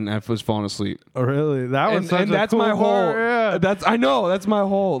 and I was falling asleep. Oh, really? That was And that's cool my whole. part, yeah. That's my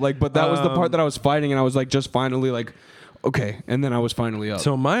whole. Like, but that was the part that I was fighting, and I was like, just finally like, okay, and then I was finally up.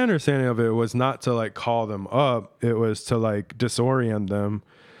 So my understanding of it was not to like call them up. It was to like disorient them,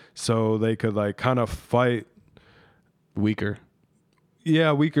 so they could like kind of fight weaker.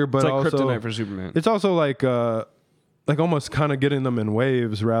 Yeah, weaker, but It's like also kryptonite for Superman. It's also like almost kind of getting them in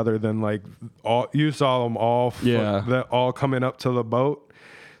waves rather than like all. You saw them all, that all coming up to the boat.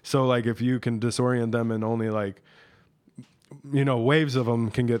 So like if you can disorient them and only like, waves of them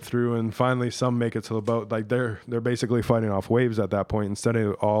can get through, and finally some make it to the boat. Like they're basically fighting off waves at that point instead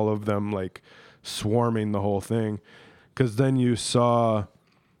of all of them like swarming the whole thing. Because then you saw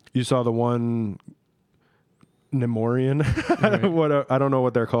the one Nemorian. Right. I don't know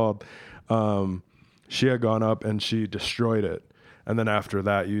what they're called. She had gone up and she destroyed it, and then after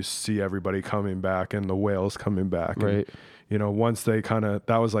that you see everybody coming back and the whales coming back. Right. And, once they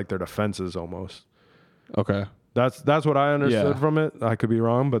that was like their defenses almost. Okay. That's what I understood from it. I could be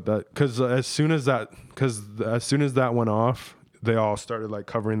wrong, but because as soon as that went off, they all started like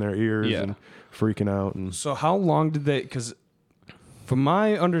covering their ears and freaking out. And so how long did they? Because from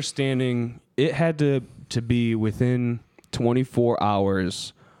my understanding, it had to be within 24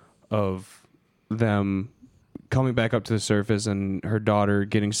 hours of them coming back up to the surface and her daughter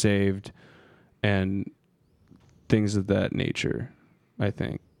getting saved and things of that nature, I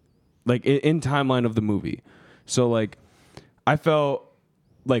think. Like, in timeline of the movie. So, like, I felt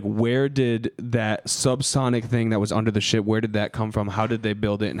like, where did that subsonic thing that was under the ship, where did that come from? How did they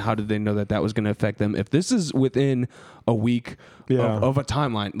build it? And how did they know that that was going to affect them? If this is within a week of a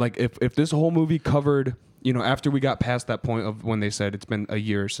timeline, like, if this whole movie covered, you know, after we got past that point of when they said it's been a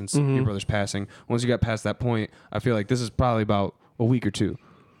year since your brother's passing, once you got past that point, I feel like this is probably about a week or two.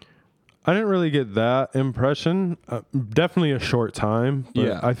 I didn't really get that impression. Definitely a short time.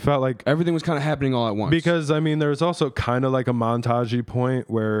 But I felt like everything was kind of happening all at once. Because, I mean, there was also kind of like a montagey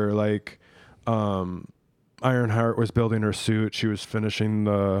point where, like, Ironheart was building her suit. She was finishing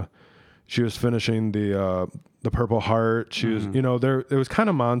the Purple Heart. She was, you know, it was kind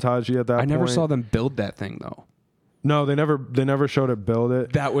of montagey at that point. I never saw them build that thing, though. No, they never showed it build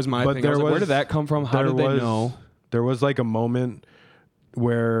it. That was my thing. I was like, where did that come from? How did they know? There was like a moment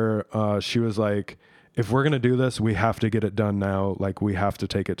where she was like, if we're going to do this, we have to get it done now. Like, we have to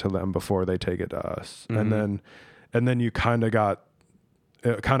take it to them before they take it to us. And then you kind of got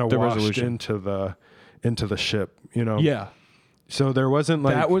washed into the ship, you know? Yeah. So there wasn't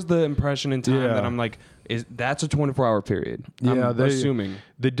like, that was the impression in time that I'm like, that's a 24-hour period. Yeah. I'm assuming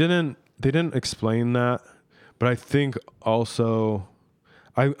they didn't explain that, but I think also,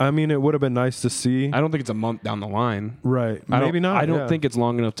 I mean, it would have been nice to see. I don't think it's a month down the line. Right. Maybe not. I don't think it's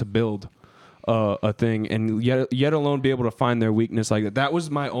long enough to build a thing, and yet alone be able to find their weakness like that. That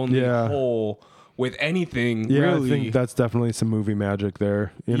was my only hole with anything. Yeah, really. I think that's definitely some movie magic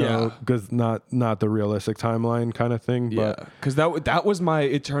there. You know, because not the realistic timeline kind of thing. But because that was my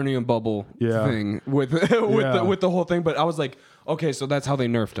Eternium bubble thing with the whole thing. But I was like, okay, so that's how they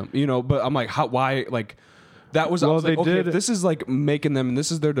nerfed him. You know, but I'm like, why like. That was, well, I was like, okay, if this is like making them, and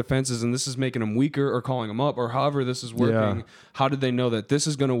this is their defenses, and this is making them weaker or calling them up, or however this is working, how did they know that this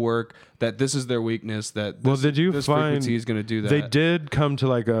is going to work, that this is their weakness, that this, this frequency is going to do that? They did come to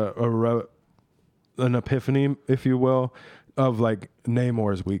like an epiphany, if you will, of like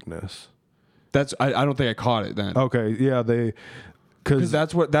Namor's weakness. That's I don't think I caught it then. Okay, yeah, because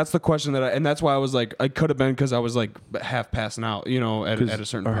that's the question and that's why I was like, I could have been, because I was like half passing out, you know, at a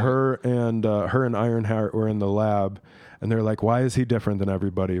certain point. Her and Ironheart were in the lab, and they're like, why is he different than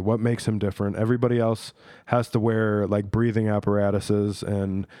everybody? What makes him different? Everybody else has to wear like breathing apparatuses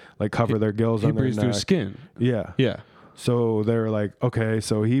and like cover their gills on their neck. He breathes through his skin. Yeah. So they're like, okay,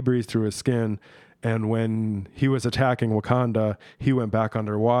 so he breathes through his skin, and when he was attacking Wakanda, he went back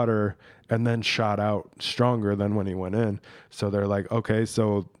underwater and then shot out stronger than when he went in. So they're like, okay,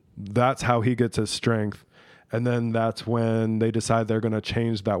 so that's how he gets his strength. And then that's when they decide they're going to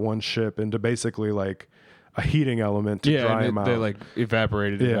change that one ship into basically like a heating element to dry him out. They like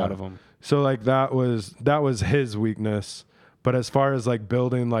evaporated it out of him. So like that was his weakness. But as far as like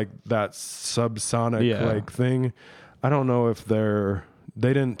building like that subsonic like thing, I don't know if they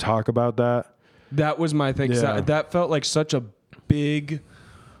didn't talk about that. That was my thing. So that felt like such a big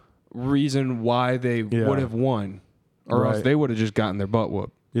reason why they would have won, or else they would have just gotten their butt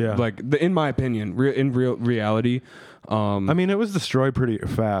whooped. Yeah, like in my opinion, in reality, I mean, it was destroyed pretty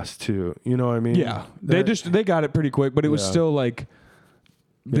fast too. You know what I mean? Yeah, they got it pretty quick, but it was still like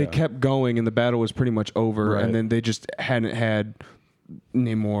they kept going, and the battle was pretty much over, and then they just hadn't had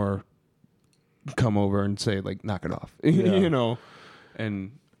Namor come over and say like, knock it off, you know.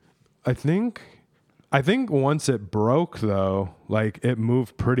 And I think once it broke, though, like it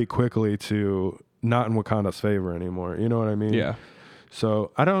moved pretty quickly to not in Wakanda's favor anymore. You know what I mean? Yeah.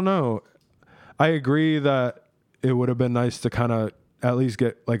 So I don't know. I agree that it would have been nice to kind of at least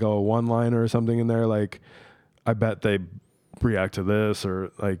get like a one-liner or something in there. Like, I bet they react to this,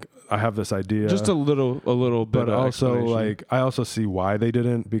 or like, I have this idea. Just a little bit. But also, like, I also see why they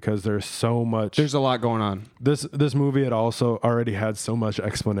didn't, because there's so much. There's a lot going on. This movie had also already had so much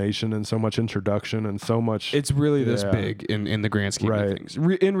explanation and so much introduction and so much. It's really this big in the grand scheme of things.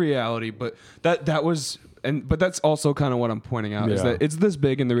 In reality, but that was. But that's also kind of what I'm pointing out, is that it's this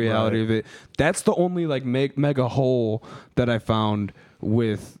big in the reality of it. That's the only like mega hole that I found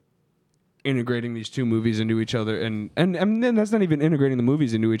with integrating these two movies into each other, and then that's not even integrating the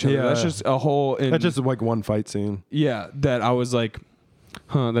movies into each other. Yeah. That's just a whole. That's just like one fight scene. Yeah, that I was like,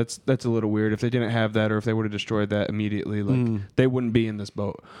 that's a little weird. If they didn't have that, or if they would have destroyed that immediately, like they wouldn't be in this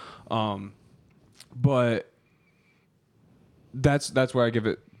boat. But that's where I give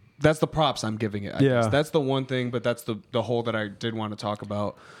it. That's the props I'm giving it. I guess. That's the one thing, but that's the hole that I did want to talk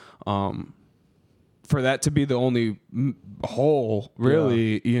about. For that to be the only hole,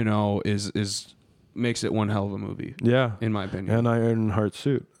 really, you know, is makes it one hell of a movie. Yeah, in my opinion. And Ironheart's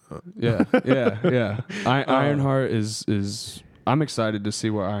suit. Yeah. Ironheart is. I'm excited to see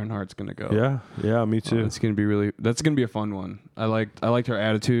where Ironheart's gonna go. Yeah, me too. That's gonna be a fun one. I liked her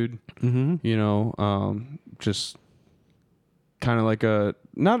attitude. You know, just kind of like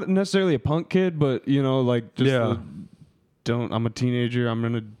not necessarily a punk kid, but you know, like just I'm a teenager. I'm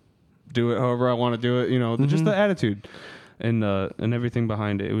gonna do it however I want to do it. You know, just the attitude and everything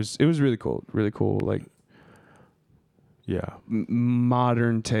behind it. It was really cool. Really cool. Like,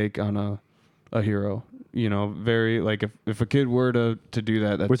 modern take on a hero. You know, very like if a kid were to do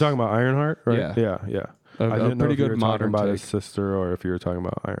that, we're talking about Ironheart, right? Yeah. I didn't know pretty if you good were modern talking about take. his sister or if you were talking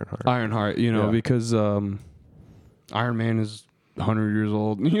about Ironheart. Ironheart, you know, because Iron Man is 100 years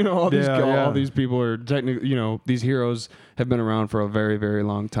old. You know, all these people are technically, you know, these heroes have been around for a very, very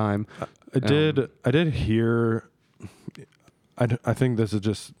long time. I did hear. I think this is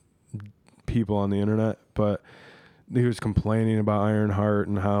just people on the internet, but he was complaining about Ironheart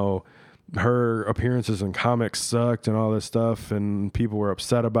and how her appearances in comics sucked and all this stuff, and people were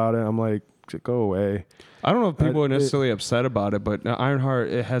upset about it. I'm like, go away. I don't know if people are necessarily upset about it, but Ironheart,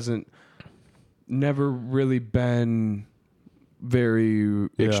 it hasn't never really been very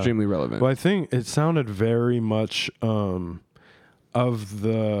extremely relevant. Well, I think it sounded very much of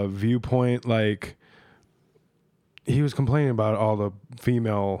the viewpoint, like he was complaining about all the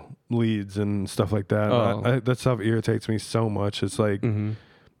female leads and stuff like that. That stuff irritates me so much. It's like,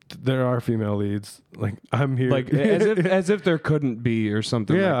 there are female leads. Like, I'm here, like as if there couldn't be or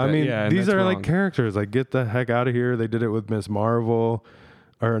something. Yeah, like that. I mean, these are wrong. like characters. Like, get the heck out of here. They did it with Miss Marvel,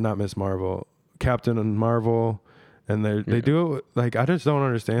 or not Miss Marvel, Captain and Marvel, and they do it. Like, I just don't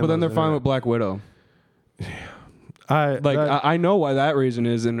understand. But then they're fine with Black Widow. I know why that reason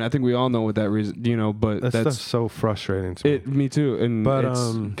is, and I think we all know what that reason. You know, but that's so frustrating to me. Me too. And but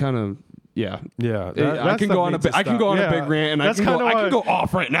it's kind of. Yeah. I can go on a big rant, and I can go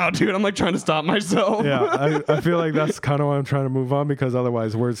off right now, dude. I'm like trying to stop myself. I feel like that's kind of why I'm trying to move on, because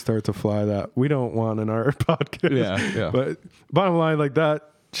otherwise words start to fly that we don't want in our podcast. Yeah. But bottom line, like,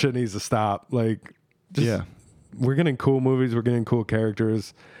 that shit needs to stop. Like, we're getting cool movies. We're getting cool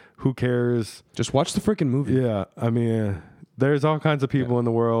characters. Who cares? Just watch the freaking movie. Yeah. I mean, there's all kinds of people in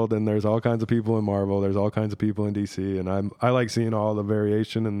the world, and there's all kinds of people in Marvel. There's all kinds of people in DC, and I like seeing all the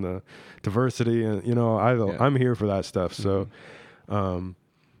variation and the diversity, and you know, I'm here for that stuff. So,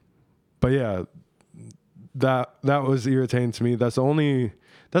 but yeah, that was irritating to me. That's the only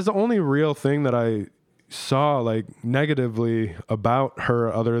real thing that I saw like negatively about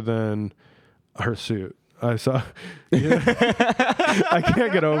her, other than her suit. I saw. I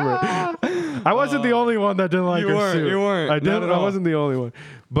can't get over it. I wasn't the only one that didn't like her suit. You weren't. I wasn't the only one.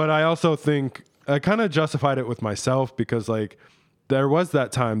 But I also think I kind of justified it with myself, because like there was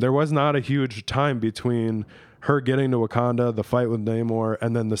that time. There was not a huge time between her getting to Wakanda, the fight with Namor,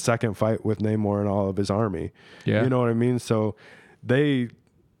 and then the second fight with Namor and all of his army. Yeah. You know what I mean? So the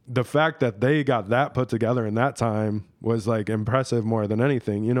fact that they got that put together in that time was like impressive more than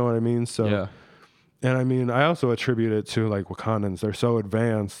anything. You know what I mean? So yeah. And I mean, I also attribute it to like Wakandans. They're so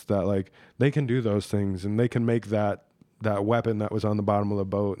advanced that like they can do those things, and they can make that weapon that was on the bottom of the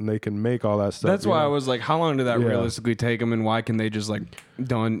boat, and they can make all that stuff. That's why I was like, how long did that realistically take them, and why can they just like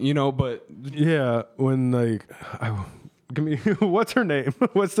done, you know? But yeah, when like, give me what's her name?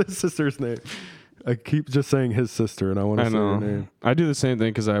 What's the sister's name? I keep just saying his sister, and I want to say her name. I do the same thing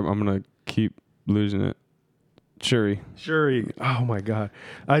because I'm gonna keep losing it. Shuri. Oh my god.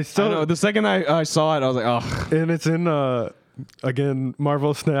 I know. The second I saw it, I was like, oh. And it's in again,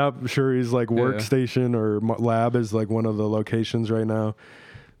 Marvel Snap. Shuri's like workstation or lab is like one of the locations right now.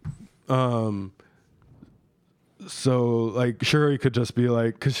 So like Shuri could just be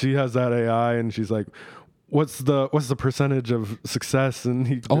like, because she has that AI, and she's like, what's the percentage of success? And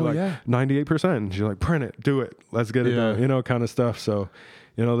he'd be 98%. And she's like, print it, do it, let's get it done, you know, kind of stuff. So,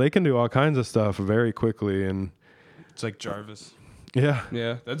 you know, they can do all kinds of stuff very quickly, and it's like Jarvis. Yeah.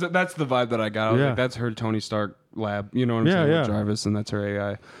 That's the vibe that I got. I was like, that's her Tony Stark lab. You know what I'm saying? With Jarvis, and that's her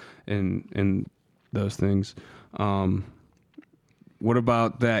AI, and those things. What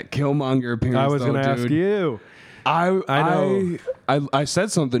about that Killmonger appearance? I was going to ask you. I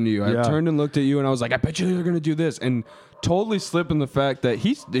said something to you. I turned and looked at you, and I was like, I bet you they're going to do this, and totally slipping the fact that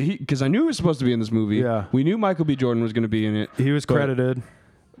he because I knew he was supposed to be in this movie. Yeah. We knew Michael B. Jordan was going to be in it. He was credited.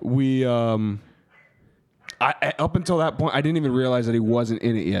 We up until that point, I didn't even realize that he wasn't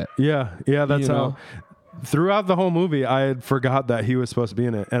in it yet. Yeah, that's how. Throughout the whole movie, I had forgot that he was supposed to be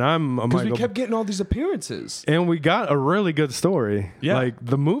in it, and because we kept getting all these appearances, and we got a really good story. Yeah, like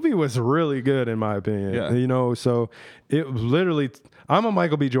the movie was really good in my opinion. Yeah, you know, so it literally. I'm a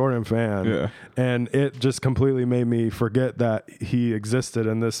Michael B. Jordan fan, and it just completely made me forget that he existed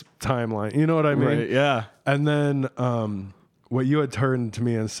in this timeline. You know what I mean? Right, yeah. And then what you had turned to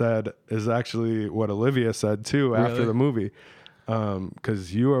me and said is actually what Olivia said too after the movie,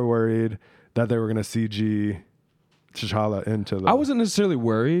 because you were worried that they were going to CG T'Challa into the... I wasn't necessarily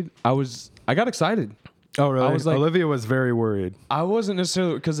worried. I got excited. Oh, really? I was like, Olivia was very worried. I wasn't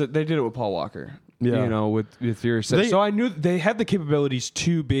necessarily, because they did it with Paul Walker. Yeah. You know, with your set. So I knew they had the capabilities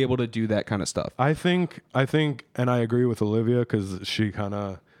to be able to do that kind of stuff. I think, and I agree with Olivia because she kind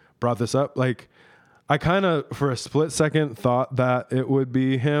of brought this up. Like, I kind of, for a split second, thought that it would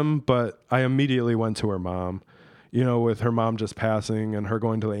be him, but I immediately went to her mom. You know, with her mom just passing and her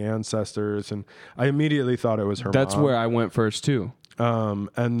going to the ancestors, and I immediately thought it was her mom. That's where I went first too.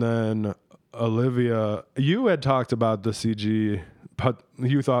 And then Olivia, you had talked about the CG, but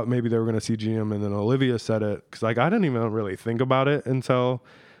you thought maybe they were going to CG him, and then Olivia said it because like I didn't even really think about it until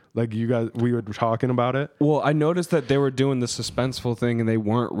like we were talking about it. Well, I noticed that they were doing the suspenseful thing and they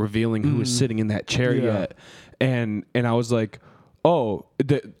weren't revealing who was sitting in that chair yet, and I was like,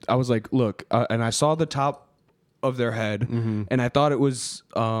 I was like, look, and I saw the top of their head, and I thought it was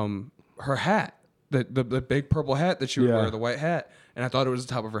her hat, the big purple hat that she would wear, the white hat, and I thought it was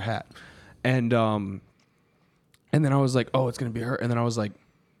the top of her hat, and then I was like, oh, it's gonna be her, and then I was like,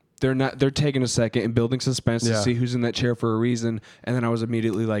 they're taking a second and building suspense to see who's in that chair for a reason, and then I was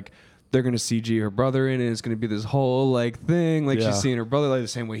immediately like, they're gonna CG her brother in, and it's gonna be this whole like thing, like she's seeing her brother like the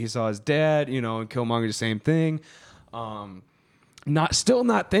same way he saw his dad, you know, and Killmonger the same thing, still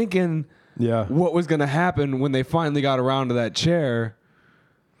not thinking. Yeah, what was going to happen when they finally got around to that chair?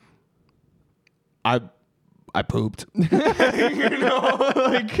 I pooped. You know,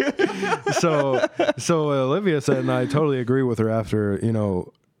 like so Olivia said, and I totally agree with her after, you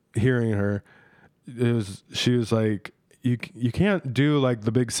know, hearing her. She was like, you can't do like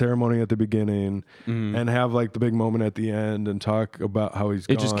the big ceremony at the beginning and have like the big moment at the end and talk about how he's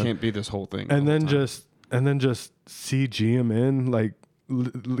gone. It just can't be this whole thing. And then just CG him in, like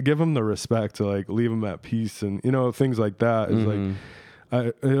give him the respect to like leave him at peace, and you know, things like that is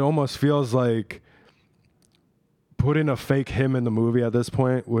like it almost feels like putting a fake him in the movie at this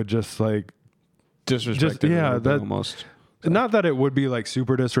point would just like disrespect that almost. Not that it would be like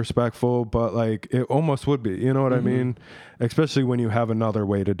super disrespectful, but like it almost would be, you know what I mean? Especially when you have another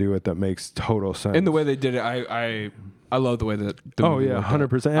way to do it that makes total sense. And the way they did it, I love the way that the movie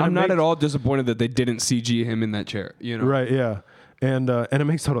 100%. I'm not at all disappointed that they didn't CG him in that chair, you know? Right, yeah. And it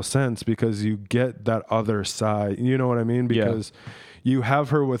makes total sense because you get that other side. You know what I mean? Because you have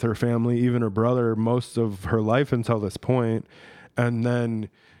her with her family, even her brother, most of her life until this point. And then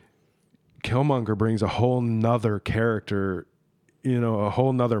Killmonger brings a whole nother character, you know, a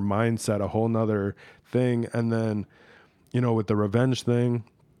whole nother mindset, a whole nother thing. And then, you know, with the revenge thing.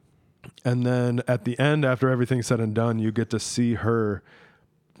 And then at the end, after everything's said and done, you get to see her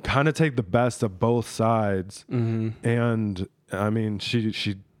kind of take the best of both sides. And I mean, she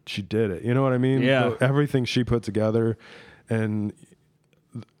did it. You know what I mean? Yeah. Everything she put together, and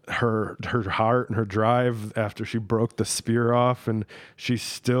her heart and her drive after she broke the spear off, and she's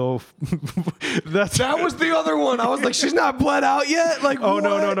still. that was the other one. I was like, she's not bled out yet. Like, oh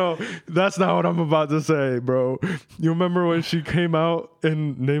what? no, that's not what I'm about to say, bro. You remember when she came out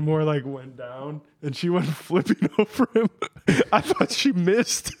and Namor like went down and she went flipping over him? I thought she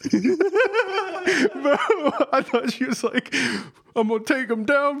missed. Bro, I thought she was like, I'm gonna take him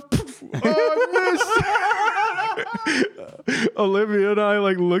down. I missed. Olivia and I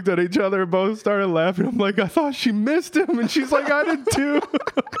like looked at each other and both started laughing. I'm like, I thought she missed him, and she's like, I did too.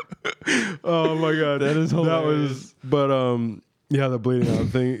 Oh my god, that is hilarious. The bleeding out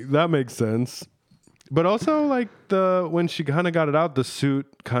thing, that makes sense. But also, like, when she kind of got it out, the suit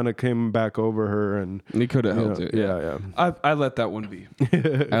kind of came back over her, and he could have helped it. Yeah. I let that one be.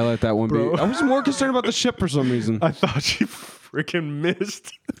 I let that one be. I was more concerned about the ship for some reason. I thought she freaking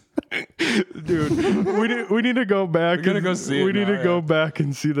missed. Dude, we need to go back. We're gonna go see it. We need to go back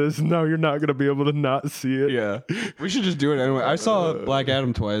and see this. No, you're not gonna be able to not see it. Yeah, we should just do it anyway. I saw Black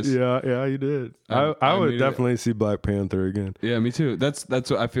Adam twice. Yeah, you did. I would definitely see Black Panther again. Yeah, me too. That's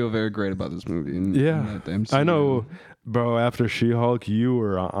what I feel very great about this movie. I know, bro. After She-Hulk, you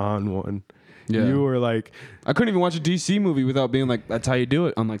were on one. Yeah. You were like, I couldn't even watch a DC movie without being like, that's how you do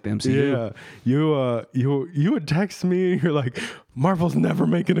it, unlike the MCU. Yeah. You would text me and you're like, Marvel's never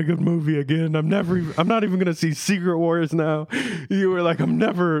making a good movie again. I'm not even gonna see Secret Wars now. You were like, I'm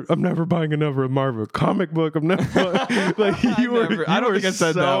never buying another Marvel comic book. I'm never like I don't think I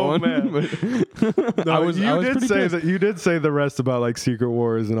said that one. No, you did say the rest about like Secret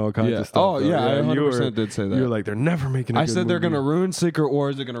Wars and all kinds of stuff. Oh yeah, I 100% did say that. You were like, they're never making. I said they're gonna ruin Secret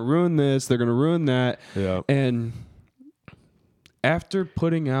Wars. They're gonna ruin this. They're gonna ruin that. Yeah. And after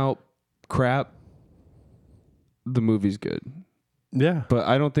putting out crap, the movie's good. Yeah. But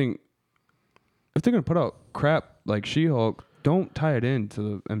I don't think if they're gonna put out crap like She-Hulk, don't tie it into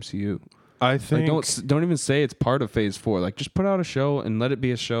the MCU. I think don't even say it's part of Phase 4. Like just put out a show and let it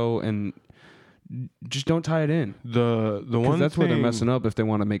be a show and just don't tie it in. The one that's where they're messing up if they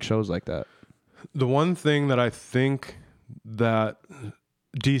want to make shows like that. The one thing that I think that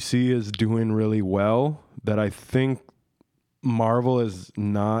DC is doing really well that I think Marvel is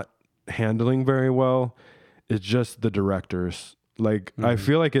not handling very well is just the directors. Like, I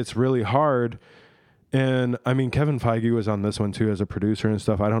feel like it's really hard. And I mean, Kevin Feige was on this one too as a producer and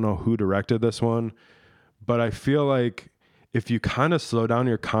stuff. I don't know who directed this one, but I feel like if you kind of slow down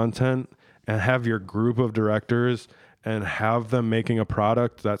your content and have your group of directors and have them making a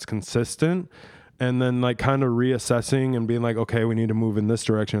product that's consistent and then like kind of reassessing and being like, okay, we need to move in this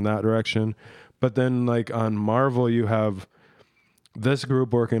direction, that direction. But then like on Marvel, you have this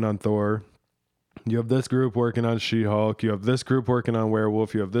group working on Thor. You have this group working on She-Hulk. You have this group working on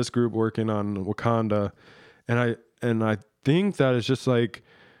Werewolf. You have this group working on Wakanda, and I think that it's just like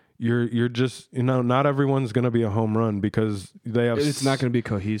you're just not everyone's gonna be a home run because they have. It's not gonna be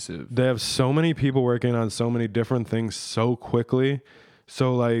cohesive. They have so many people working on so many different things so quickly.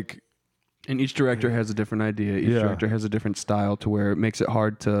 So like, and each director has a different idea. Each director has a different style to where it makes it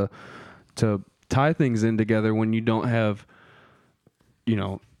hard to tie things in together when you don't have,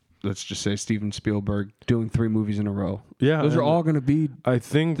 let's just say Steven Spielberg doing 3 movies in a row. Yeah. Those are all going to be, I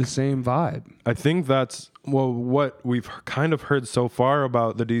think, the same vibe. I think that's, what we've kind of heard so far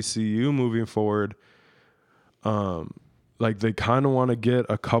about the DCU moving forward. Like they kind of want to get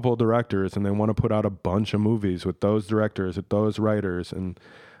a couple directors and they want to put out a bunch of movies with those directors, with those writers. And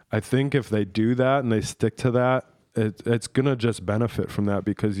I think if they do that and they stick to that, it's going to just benefit from that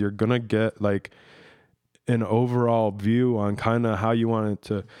because you're going to get like an overall view on kind of how you want it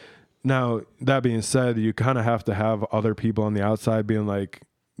to. Now, that being said, you kind of have to have other people on the outside being like,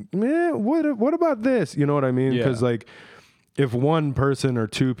 man, what about this? You know what I mean? Because like if one person or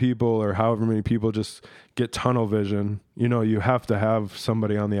 2 people or however many people just get tunnel vision, you have to have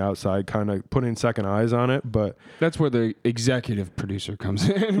somebody on the outside kind of putting second eyes on it. But that's where the executive producer comes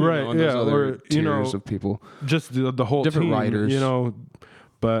in. Right. And those other tiers of people. Just the whole different team, writers.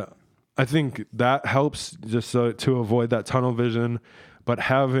 But I think that helps just to avoid that tunnel vision. But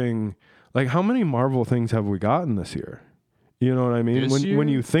having, like, how many Marvel things have we gotten this year? You know what I mean? When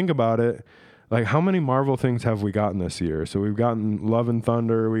you think about it, like, how many Marvel things have we gotten this year? So we've gotten Love and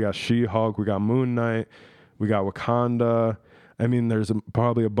Thunder, we got She-Hulk, we got Moon Knight, we got Wakanda. I mean, there's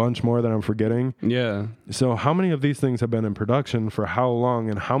probably a bunch more that I'm forgetting. Yeah. So how many of these things have been in production for how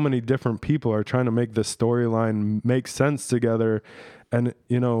long, and how many different people are trying to make this storyline make sense together? And,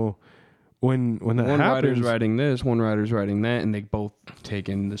 when that happens, one writer's writing this, one writer's writing that, and they both take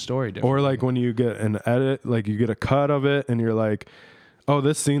in the story differently. Or like when you get an edit, like you get a cut of it and you're like, oh,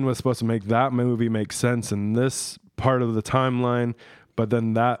 this scene was supposed to make that movie make sense in this part of the timeline, but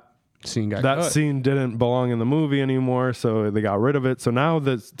then that scene didn't belong in the movie anymore, so they got rid of it. So now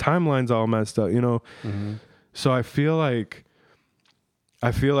the timeline's all messed up, Mm-hmm. So I feel like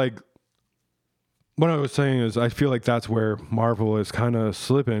what I was saying is I feel like that's where Marvel is kind of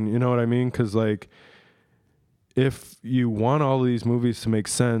slipping, you know what I mean? Because like if you want all these movies to make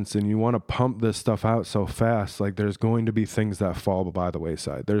sense and you want to pump this stuff out so fast, like there's going to be things that fall by the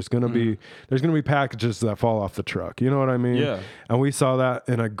wayside. There's going to be packages that fall off the truck. You know what I mean? Yeah. And we saw that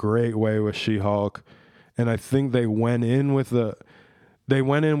in a great way with She-Hulk. And I think they went in with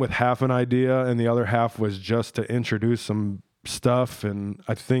half an idea and the other half was just to introduce some stuff. And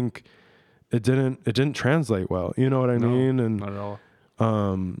I think it didn't translate well. You know what I mean? And not at all.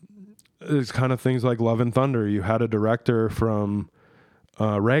 It's kind of things like Love and Thunder. You had a director from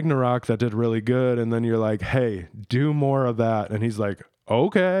Ragnarok that did really good, and then you're like, hey, do more of that. And he's like,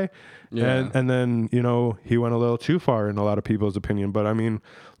 okay. Yeah. And then, he went a little too far in a lot of people's opinion. But I mean,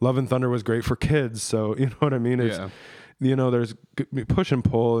 Love and Thunder was great for kids. So, you know what I mean? It's, there's push and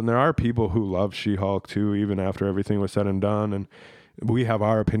pull, and there are people who love She-Hulk too, even after everything was said and done. And we have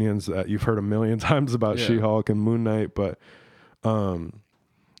our opinions that you've heard a million times about She-Hulk and Moon Knight, but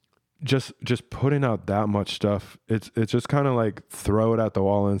just putting out that much stuff, it's just kind of like throw it at the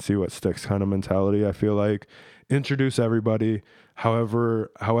wall and see what sticks kind of mentality. I feel like introduce everybody.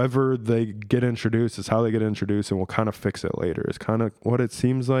 However they get introduced is how they get introduced, and we'll kind of fix it later. It's kind of what it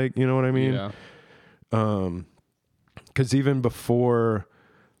seems like. You know what I mean? Yeah. Because even before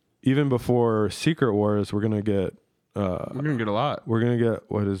Secret Wars, we're gonna get a lot. We're gonna get,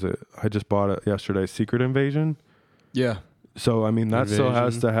 what is it? I just bought it yesterday. Secret Invasion. Yeah. So I mean that still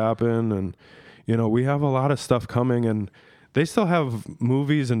has to happen, and we have a lot of stuff coming, and they still have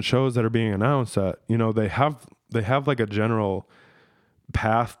movies and shows that are being announced that they have like a general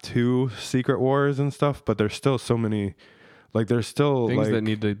path to Secret Wars and stuff, but there's still so many. Like there's still things that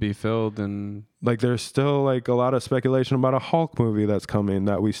need to be filled, and like there's still like a lot of speculation about a Hulk movie that's coming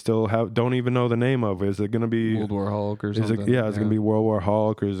that we still don't even know the name of. Is it going to be World War Hulk or something? Is it going to be World War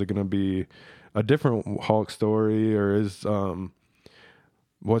Hulk, or is it going to be a different Hulk story, or is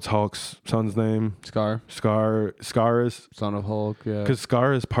what's Hulk's son's name? Scar is son of Hulk. Yeah, because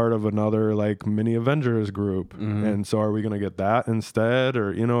Scar is part of another like mini Avengers group, and so are we going to get that instead,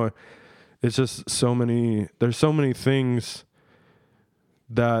 or It's just there's so many things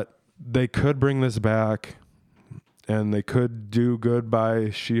that they could bring this back, and they could do good by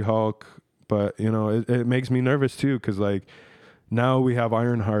She-Hulk, but it makes me nervous too, because like now we have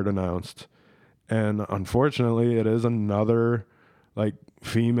Ironheart announced, and unfortunately it is another like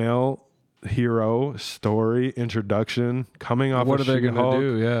female hero story introduction coming off. What of are they She-Hulk. gonna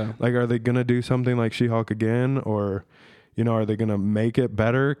do? Yeah, like are they gonna do something like She-Hulk again, or are they going to make it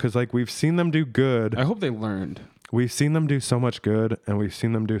better? Because, like, we've seen them do good. I hope they learned. We've seen them do so much good, and we've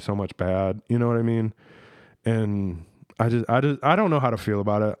seen them do so much bad. You know what I mean? And I don't know how to feel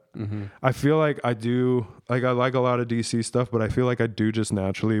about it. Mm-hmm. I feel like I do. Like, I like a lot of DC stuff, but I feel like I do just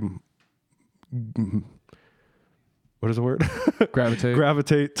naturally. What is the word?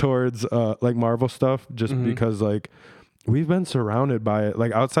 Gravitate towards, like, Marvel stuff, just because, like, we've been surrounded by it,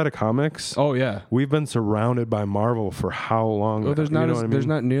 like outside of comics. Oh yeah, we've been surrounded by Marvel for how long? Well, there's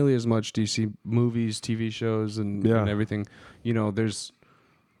not nearly as much DC movies, TV shows, and everything. There's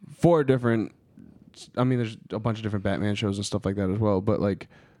four different. I mean, there's a bunch of different Batman shows and stuff like that as well. But like,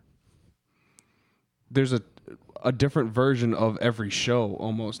 there's a different version of every show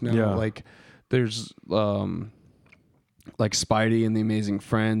almost now. Yeah. Like, there's like Spidey and the Amazing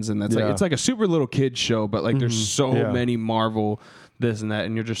Friends, and that's like it's like a super little kid show, but like there's so many Marvel this and that,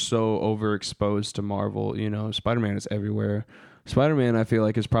 and you're just so overexposed to Marvel. Spider-Man is everywhere. Spider-Man, I feel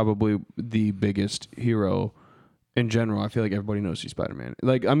like, is probably the biggest hero in general. I feel like everybody knows who Spider-Man.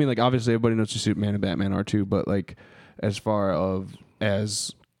 Like, I mean, like obviously everybody knows who Superman and Batman are too, but like as far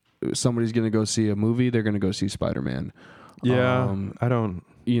as somebody's gonna go see a movie, they're gonna go see Spider-Man. Yeah, I don't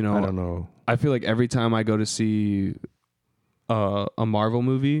know. I feel like every time I go to see a Marvel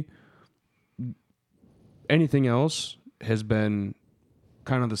movie, anything else has been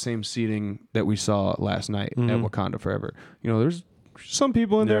kind of the same seating that we saw last night at Wakanda Forever. There's some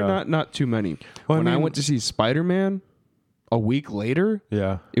people in there, not too many. Well, I went to see Spider-Man a week later,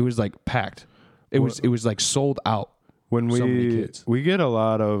 it was like packed. It was like sold out. When we get a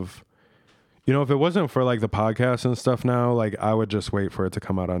lot of, if it wasn't for like the podcast and stuff now, like I would just wait for it to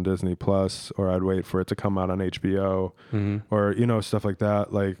come out on Disney Plus, or I'd wait for it to come out on HBO, or stuff like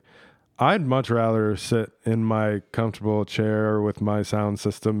that. Like I'd much rather sit in my comfortable chair with my sound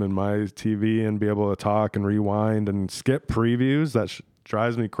system and my TV and be able to talk and rewind and skip previews. That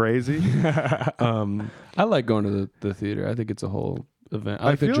drives me crazy. I like going to the theater. I think it's a whole event. I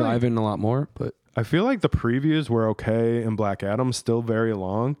like to drive in a lot more, but I feel like the previews were okay, and Black Adam's still very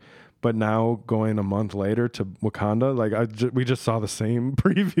long. But now going a month later to Wakanda, like we just saw the same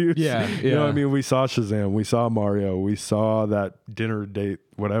previews. Yeah. You know what I mean? We saw Shazam, we saw Mario, we saw that dinner date,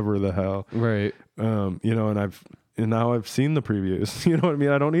 whatever the hell. Right. And now I've seen the previews. You know what I mean?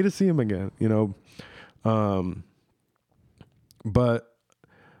 I don't need to see them again. But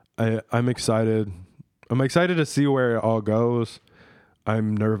I'm excited. I'm excited to see where it all goes.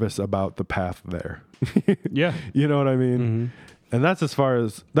 I'm nervous about the path there. Yeah. You know what I mean? Mm-hmm. And that's as far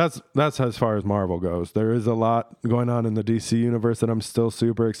as Marvel goes. There is a lot going on in the DC universe that I'm still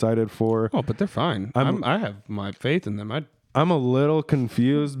super excited for. Oh, but they're fine. I have my faith in them. I'm a little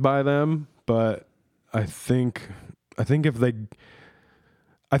confused by them, but I think they've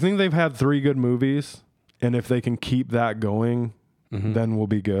had 3 good movies, and if they can keep that going, then we'll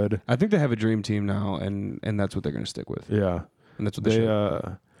be good. I think they have a dream team now, and that's what they're going to stick with. Yeah, and that's what they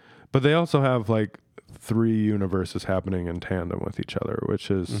should. But they also have like 3 universes happening in tandem with each other, which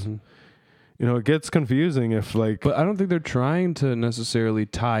is, it gets confusing if like. But I don't think they're trying to necessarily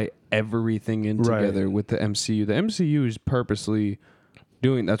tie everything in together with the MCU. The MCU is purposely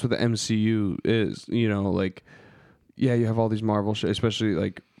doing. That's what the MCU is. You have all these Marvel shows, especially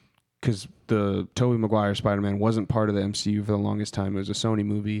like because the Tobey Maguire Spider-Man wasn't part of the MCU for the longest time. It was a Sony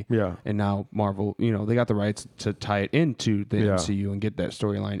movie. Yeah. And now Marvel, they got the rights to tie it into the MCU and get that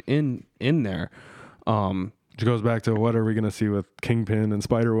storyline in there. It goes back to what are we going to see with Kingpin and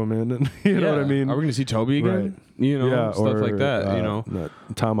Spider-Woman, and you know what I mean? Are we going to see Tobey again? Right. Stuff like that.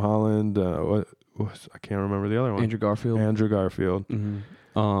 Tom Holland. I can't remember the other one. Andrew Garfield.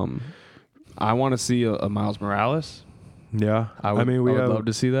 Mm-hmm. I want to see a Miles Morales. Yeah, I would love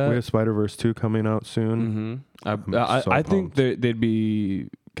to see that. We have Spider-Verse 2 coming out soon. Mm-hmm. I think they'd be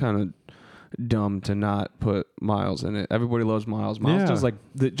kind of dumb to not put Miles in it. Everybody loves Miles. Miles does like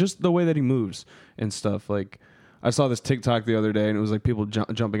just the way that he moves and stuff. Like I saw this TikTok the other day, and it was like people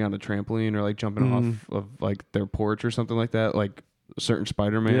jumping on a trampoline or like jumping off of like their porch or something like that. Like a certain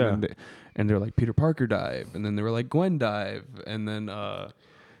Spider-Man, and they're like Peter Parker dive, and then they were like Gwen dive, and then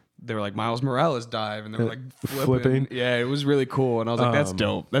they were like Miles Morales dive, and they were like flipping. Yeah, it was really cool, and I was like, that's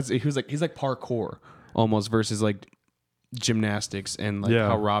dope. He's like parkour almost versus like gymnastics, and like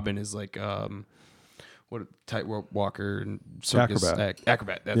how Robin is like what tightrope walker and circus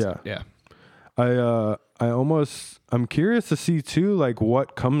acrobat. That's yeah. I'm curious to see too, like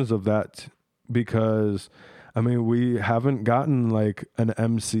what comes of that, because I mean we haven't gotten like an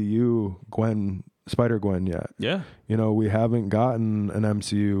MCU Spider-Gwen yet. Yeah. We haven't gotten an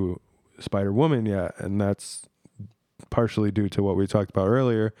MCU Spider-Woman yet, and that's partially due to what we talked about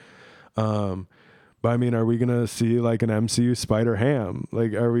earlier. But I mean, are we going to see like an MCU Spider-Ham?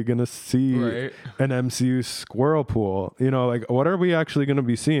 Like, are we going to see an MCU Squirrel Pool? Like what are we actually going to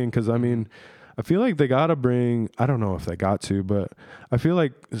be seeing? Because I mean, I feel like they got to bring, I don't know if they got to, but I feel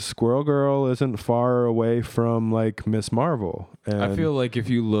like Squirrel Girl isn't far away from like Miss Marvel. And I feel like if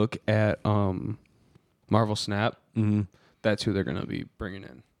you look at Marvel Snap, that's who they're going to be bringing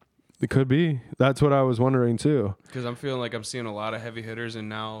in. It could be. That's what I was wondering too. Because I'm feeling like I'm seeing a lot of heavy hitters, and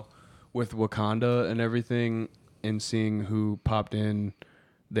now with Wakanda and everything, and seeing who popped in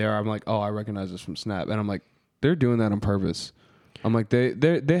there, I'm like, oh, I recognize this from Snap, and I'm like, they're doing that on purpose. I'm like,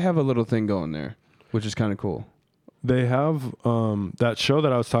 they have a little thing going there, which is kind of cool. They have that show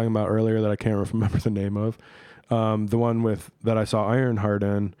that I was talking about earlier that I can't remember the name of, the one that I saw Ironheart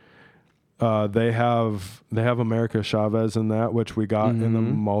in. They have America Chavez in that, which we got in the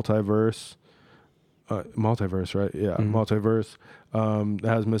multiverse. Multiverse, right? Yeah, multiverse. It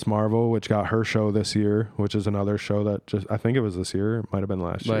has Miss Marvel, which got her show this year, which is another show that I think it was this year. It might have been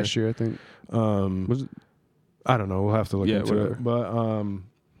last year. Last year, I think. Was it? I don't know. We'll have to look into it. But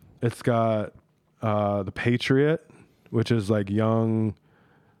it's got the Patriot, which is like young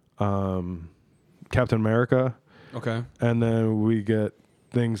Captain America. Okay. And then we get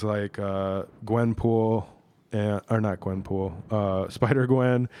things like Gwenpool, or not Gwenpool,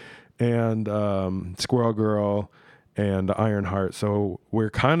 Spider-Gwen, and Squirrel Girl, and Ironheart. So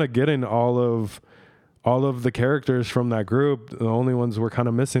we're kind of getting all of the characters from that group. The only ones we're kind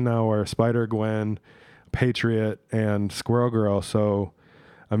of missing now are Spider-Gwen, Patriot, and Squirrel Girl. So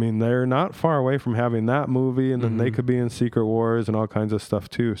I mean, they're not far away from having that movie, and then they could be in Secret Wars and all kinds of stuff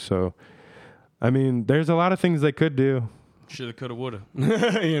too. So I mean, there's a lot of things they could do. Shoulda, coulda, woulda.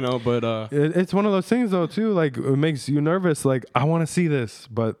 But it's one of those things though too. Like it makes you nervous. Like I want to see this,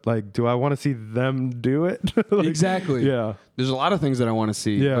 but like, do I want to see them do it? Like, exactly. Yeah. There's a lot of things that I want to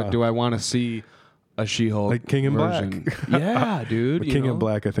see. Yeah. But do I want to see a She-Hulk like King in version? Black? Yeah, dude. King in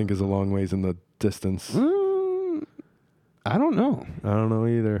Black, I think, is a long ways in the distance. I don't know. I don't know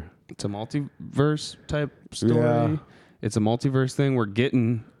either. It's a multiverse type story. Yeah. It's a multiverse thing. We're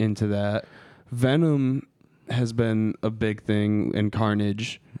getting into that. Venom has been a big thing, and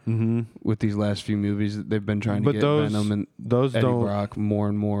Carnage with these last few movies. They've been trying to get Venom and Eddie Brock more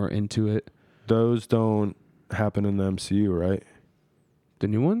and more into it. Those don't happen in the MCU, right? The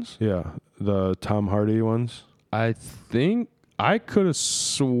new ones? Yeah. The Tom Hardy ones? I think I could have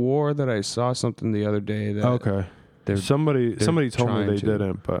swore that I saw something the other day that somebody told me they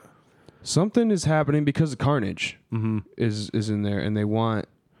didn't, but something is happening because of Carnage is in there, and they want.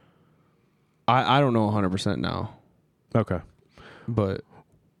 I don't know 100% now. Okay, but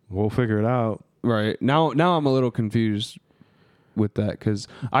we'll figure it out. Right now I'm a little confused with that because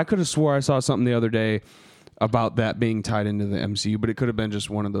I could have swore I saw something the other day about that being tied into the MCU, but it could have been just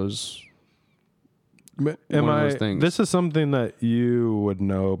one of those. Those things. This is something that you would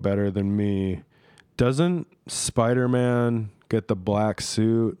know better than me. Doesn't Spider-Man get the black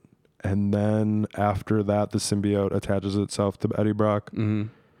suit, and then after that, the symbiote attaches itself to Eddie Brock?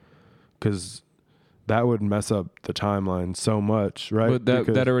 Because that would mess up the timeline so much, right? But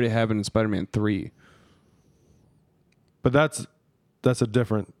that already happened in Spider-Man 3. But that's a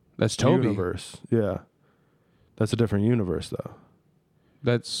different Tobey universe. Yeah, that's a different universe, though.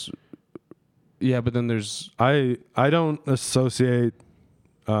 That's Yeah, but then there's I don't associate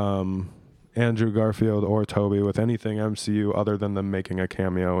Andrew Garfield or Toby with anything MCU other than them making a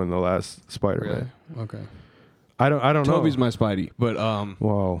cameo in the last Spider-Man. Really? Okay. I don't know. Toby's my Spidey, but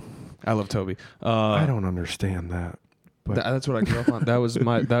Whoa. I love Toby. I don't understand that. But that's what I grew up on. That was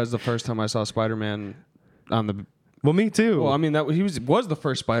the first time I saw Spider-Man on the. Well, me too. Well, I mean he was the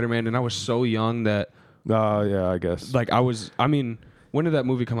first Spider-Man, and I was so young that. Yeah, I guess. Like I mean, when did that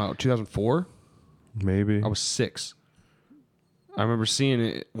movie come out? 2004. Maybe. I was 6. I remember seeing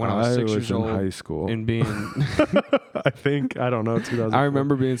it when I was 6 years old in high school and being. I think I don't know 2004. I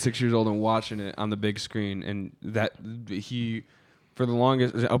remember being 6 years old and watching it on the big screen, and that he, for the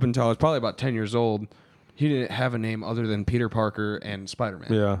longest up until I was probably about 10 years old, he didn't have a name other than Peter Parker and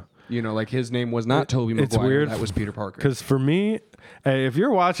Spider-Man. Yeah. You know, like his name was not Tobey Maguire. It's weird. That was Peter Parker. Because for me, hey, if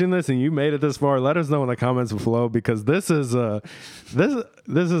you're watching this and you made it this far, let us know in the comments below, because this is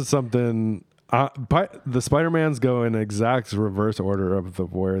something. The Spider-Mans go in exact reverse order of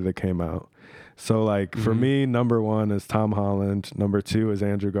where they came out. So, like, for me, number 1 is Tom Holland, number 2 is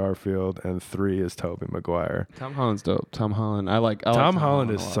Andrew Garfield, and 3 is Tobey Maguire. Tom Holland's dope. Tom Holland. I like Tom Holland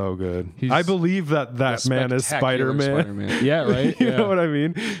is so good. I believe that man is Spider-Man. Yeah, right? You know what I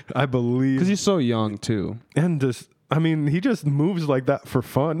mean? I believe. Because he's so young, too. And just... I mean, he just moves like that for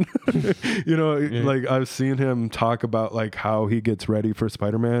fun. You know, like I've seen him talk about like how he gets ready for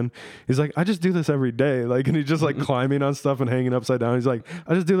Spider-Man. He's like, I just do this every day. Like, and he's just like climbing on stuff and hanging upside down. He's like,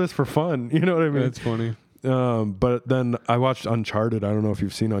 I just do this for fun. You know what I mean? That's funny. But then I watched Uncharted. I don't know if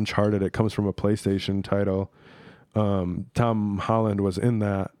you've seen Uncharted. It comes from a PlayStation title. Tom Holland was in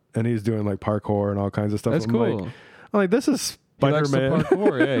that, and he's doing like parkour and all kinds of stuff. That's cool. I'm like, this is Spider-Man.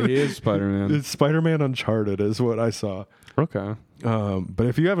 Yeah, he is Spider-Man. It's Spider-Man Uncharted is what I saw. Okay. But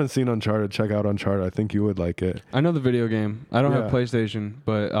if you haven't seen Uncharted, check out Uncharted. I think you would like it. I know the video game. I don't have PlayStation,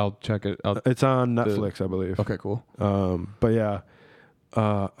 but I'll check it. It's on Netflix, I believe. Okay, cool. But yeah,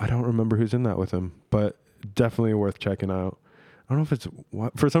 I don't remember who's in that with him, but definitely worth checking out. I don't know if it's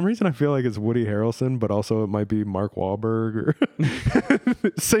for some reason I feel like it's Woody Harrelson, but also it might be Mark Wahlberg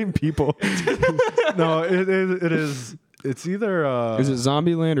or same people. No, it is. It's either is it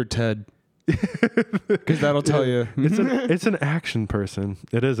Zombieland or Ted? Because that'll tell you. It's an action person.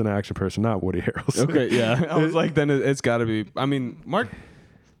 It is an action person, not Woody Harrelson. Okay, yeah. I was like, then it's got to be. I mean,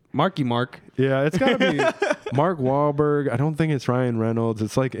 Marky Mark. Yeah, it's got to be Mark Wahlberg. I don't think it's Ryan Reynolds.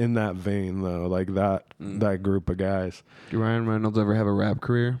 It's like in that vein though, like that group of guys. Did Ryan Reynolds ever have a rap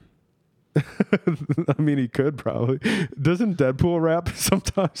career? I mean, he could probably. Doesn't Deadpool rap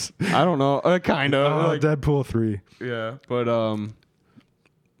sometimes? I don't know. Kind of. Like Deadpool 3. Yeah, but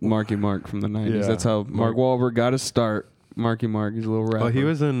Marky Mark from the 90s. Yeah. That's how Mark Wahlberg got his start. Marky Mark, he's a little rapper. Oh, he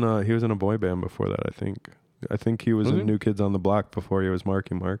was in a boy band before that. I think he was in New Kids on the Block before he was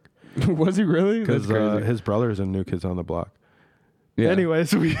Marky Mark. Was he really? Because his brother's in New Kids on the Block. Yeah.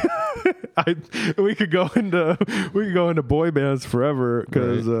 Anyways, we could go into boy bands forever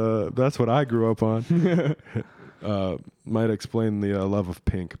because that's what I grew up on. Might explain the love of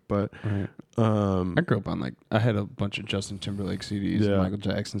Pink, but I grew up on I had a bunch of Justin Timberlake CDs, and Michael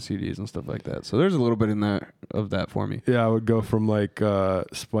Jackson CDs, and stuff like that. So there's a little bit in of that for me. Yeah, I would go from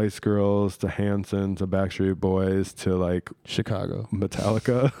Spice Girls to Hanson to Backstreet Boys to Chicago,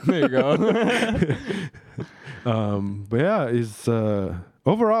 Metallica. There you go. But yeah, he's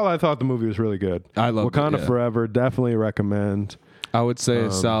overall I thought the movie was really good. I love Wakanda Forever. Definitely recommend. I would say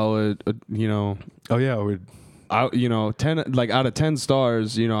a solid. Oh yeah, 10 out of 10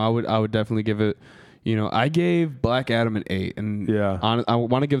 stars. I would definitely give it. I gave Black Adam an 8, and I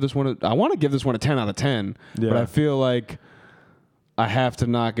want to give this one. A 10 out of 10. Yeah. But I feel like I have to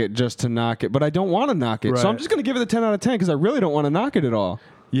knock it just to knock it, but I don't want to knock it, so I'm just gonna give it a 10 out of 10 because I really don't want to knock it at all.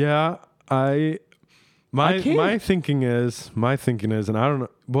 Yeah, my thinking is, and I don't know.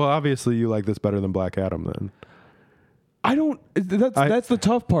 Well, obviously you like this better than Black Adam, then. I don't. That's the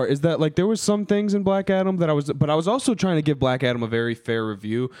tough part. Is that there was some things in Black Adam that I was also trying to give Black Adam a very fair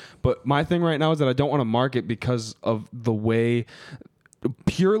review. But my thing right now is that I don't want to mark it because of the way,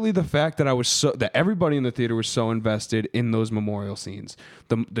 purely the fact that that everybody in the theater was so invested in those memorial scenes.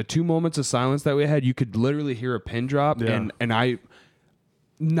 The 2 moments of silence that we had, you could literally hear a pin drop, and I,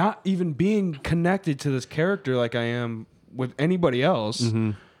 not even being connected to this character like I am with anybody else,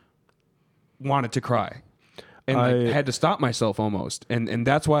 wanted to cry. And I had to stop myself almost. And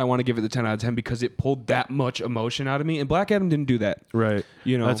that's why I want to give it the 10 out of 10, because it pulled that much emotion out of me. And Black Adam didn't do that. Right.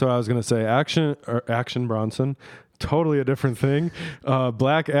 That's what I was going to say. Action Bronson, totally a different thing.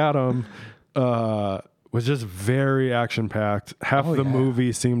 Black Adam was just very action-packed. Half the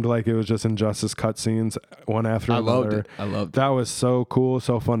movie seemed like it was just Injustice cutscenes, one after another. I loved it. That was so cool,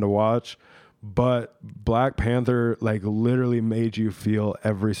 so fun to watch. But Black Panther like literally made you feel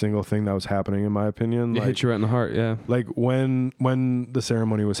every single thing that was happening, in my opinion. It hit you right in the heart, yeah. Like when the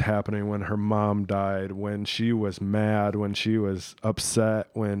ceremony was happening, when her mom died, when she was mad, when she was upset,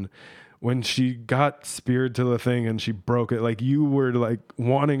 when she got speared to the thing and she broke it, like you were like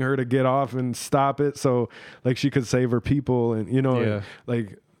wanting her to get off and stop it so like she could save her people. And you know, Yeah.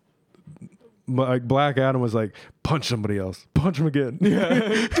 like Black Adam was like, punch somebody else, punch him again. Yeah.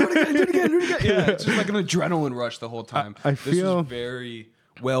 do it again. Yeah, it's just like an adrenaline rush the whole time. I this feel was very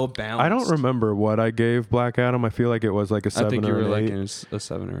well balanced. I don't remember what I gave Black Adam. I feel like it was like a 7 I think or you were an like 8. a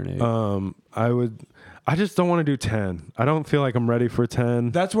 7 or an 8. I just don't want to do 10. I don't feel like I'm ready for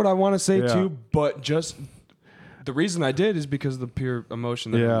 10. That's what I want to say Yeah. too, but just the reason I did is because of the pure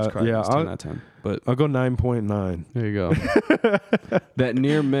emotion that I was crying. It's 10 out of 10. But I'll go 9.9. there you go. That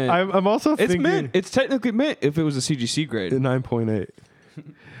near mint. I'm also It's thinking mint. It's technically mint if it was a CGC grade. 9.8.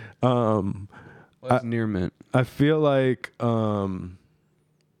 What's near mint? I feel like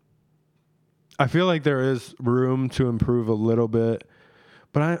there is room to improve a little bit,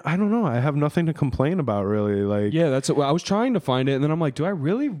 but I don't know. I have nothing to complain about really. Like Yeah, that's what I was trying to find it, and then I'm like, do I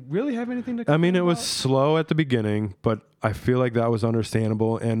really have anything to complain I mean, it was about? slow at the beginning, but I feel like that was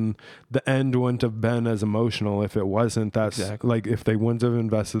understandable, and the end wouldn't have been as emotional if it wasn't that. Exactly. Like if they wouldn't have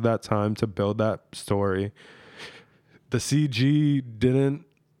invested that time to build that story. The CG didn't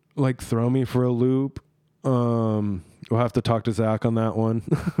like throw me for a loop. We'll have to talk to Zach on that one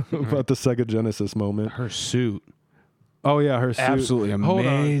about the Sega Genesis moment. Her suit. Oh yeah, her suit. Absolutely Hold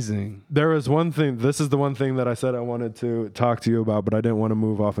on. amazing. There was one thing. This is the one thing that I said I wanted to talk to you about, but I didn't want to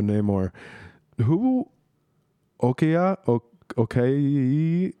move off of Namor. Who? Okia?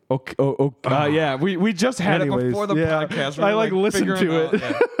 Okay. Yeah, we just had Anyways, it before the yeah. podcast. We I were, like listened figuring to out- it.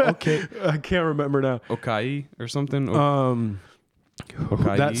 yeah. Okay. I can't remember now. Okai or something. That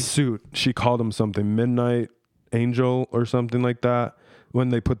Okai. suit. She called him something. Midnight Angel or something like that. When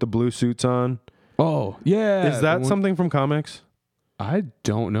they put the blue suits on. Oh yeah. Is that something from comics? I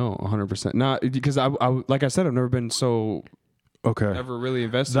don't know 100%. Not because I like I said, I've never been so Okay. ever really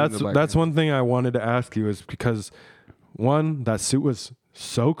invested. in the Black That's Panther. one thing I wanted to ask you is because one, that suit was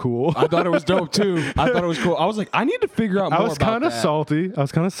so cool. I thought it was dope too. I thought it was cool. I was like, I need to figure out more I was about kind of that.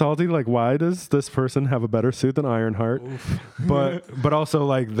 salty. Like, why does this person have a better suit than Ironheart? But also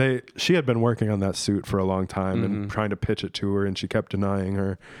like she had been working on that suit for a long time and trying to pitch it to her, and she kept denying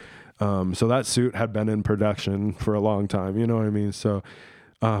her. So that suit had been in production for a long time. You know what I mean? So,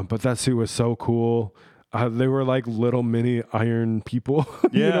 but that suit was so cool. They were like little mini iron people.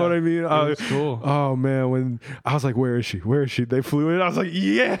 You Yeah, know what I mean? it was cool. Oh man, when I was like, where is she? Where is she? They flew in. I was like,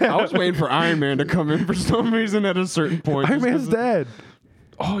 yeah. I was waiting for Iron Man to come in for some reason at a certain point. Iron just 'cause Man's dead.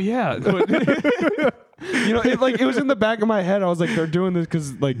 Oh yeah, but, you know, it was in the back of my head. I was like, they're doing this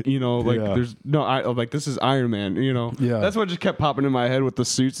because, like, you know, like Yeah. there's no, like this is Iron Man. You know, Yeah. that's what just kept popping in my head with the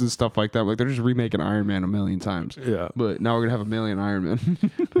suits and stuff like that. Like they're just remaking Iron Man a million times. Yeah. But now we're gonna have a million Iron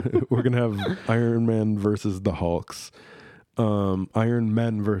Man. We're gonna have Iron Man versus the Hulks.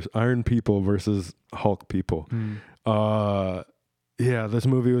 Iron people versus Hulk people. Yeah, this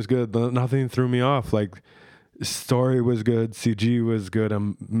movie was good. Nothing threw me off. Like, story was good, CG was good,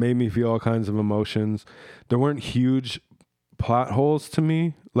 made me feel all kinds of emotions. There weren't huge plot holes to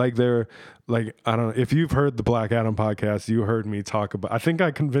me. Like they're like, I don't know if you've heard the Black Adam podcast, you heard me talk about, I think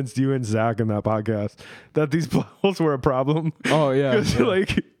I convinced you and Zach in that podcast that these plot holes were a problem. Oh yeah, 'Cause,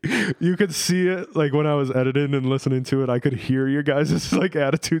 like you could see it, like when I was editing and listening to it, I could hear you guys' like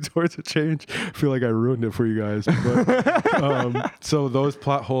attitude towards it change. I feel like I ruined it for you guys. But, so those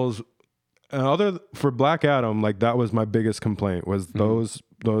plot holes, and for Black Adam, like that was my biggest complaint was those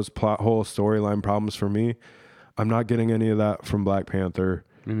plot hole storyline problems for me. I'm not getting any of that from Black Panther.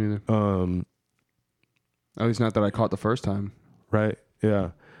 Me neither. At least not that I caught the first time. Right?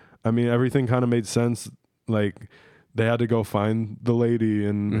 Yeah. I mean, everything kind of made sense. Like they had to go find the lady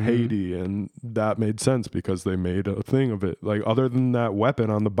in Haiti, and that made sense because they made a thing of it. Like other than that weapon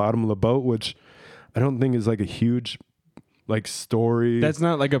on the bottom of the boat, which I don't think is like a huge like story. That's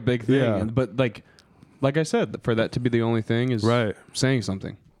not like a big thing. Yeah. But like I said, for that to be the only thing is right. saying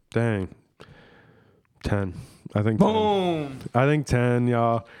something. Dang. 10. I think Boom. 10. I think 10,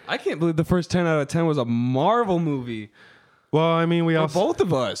 y'all. I can't believe the first 10 out of 10 was a Marvel movie. Well, I mean, For both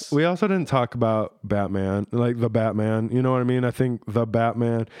of us. We also didn't talk about Batman, like the Batman. You know what I mean? I think the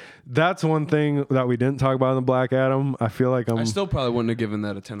Batman. That's one thing that we didn't talk about in the Black Adam. I feel like I still probably wouldn't have given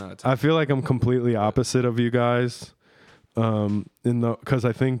that a 10 out of 10. I feel like I'm completely opposite of you guys. Because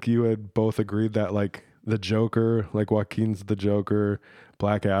I think you had both agreed that like the Joker, like Joaquin's the Joker,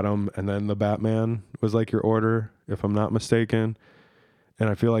 Black Adam, and then the Batman was like your order, if I'm not mistaken. And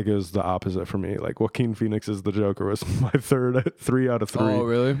I feel like it was the opposite for me. Like Joaquin Phoenix's The Joker was my 3 out of 3. Oh,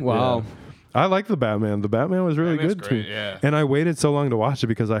 really? Wow. Yeah. I like the Batman. The Batman was really good too. Yeah. And I waited so long to watch it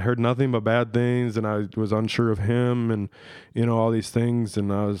because I heard nothing but bad things, and I was unsure of him, and all these things. And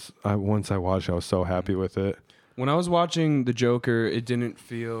once I watched, I was so happy with it. When I was watching The Joker, it didn't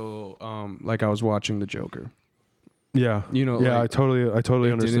feel like I was watching The Joker. Yeah. Yeah, like, I totally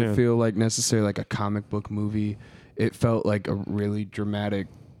understand. It didn't feel like necessarily like a comic book movie. It felt like a really dramatic,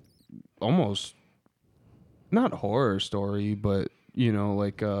 almost not horror story, but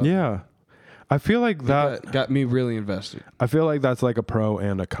like yeah. I feel like that got me really invested. I feel like that's like a pro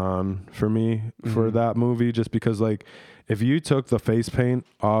and a con for me for that movie, just because like if you took the face paint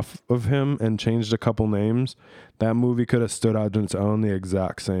off of him and changed a couple names, that movie could have stood out on its own the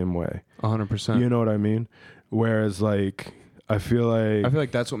exact same way. 100%. You know what I mean? Whereas like I feel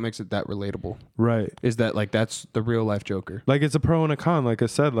like that's what makes it that relatable. Right. Is that like that's the real life Joker. Like it's a pro and a con. Like I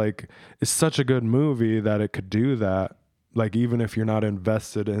said, like it's such a good movie that it could do that. Like even if you're not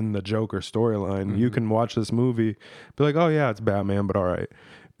invested in the Joker storyline, you can watch this movie, be like, oh yeah, it's Batman, but all right,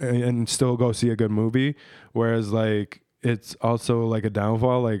 and still go see a good movie. Whereas like it's also like a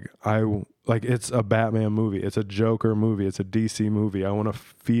downfall. Like it's a Batman movie, it's a Joker movie, it's a DC movie. I want to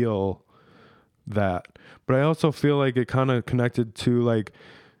feel that, but I also feel like it kind of connected to like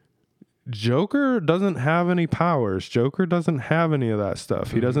Joker doesn't have any powers. Joker doesn't have any of that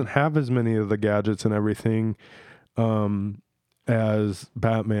stuff. He doesn't have as many of the gadgets and everything as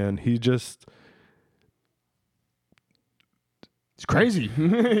Batman. It's crazy.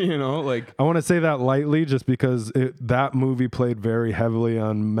 Like I want to say that lightly just because that movie played very heavily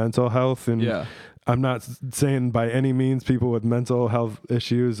on mental health, and I'm not saying by any means people with mental health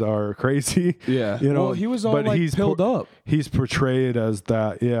issues are crazy. Yeah. Well, he was all but like pilled up. He's portrayed as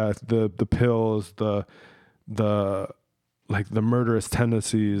that, the pills, the like the murderous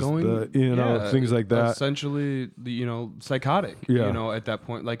tendencies, things like that. Essentially, psychotic. Yeah. At that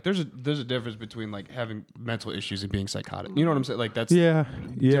point, like there's a difference between like having mental issues and being psychotic. You know what I'm saying? Like that's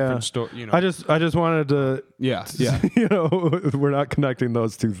different story. I just wanted to. Yeah. We're not connecting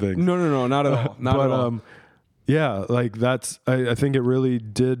those two things. No, not at all. Not at all. Yeah, like that's. I think it really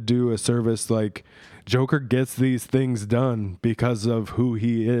did do a service. Like Joker gets these things done because of who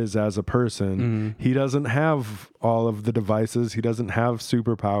he is as a person. He doesn't have all of the devices. He doesn't have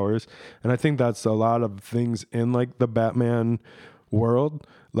superpowers. And I think that's a lot of things in like the Batman world.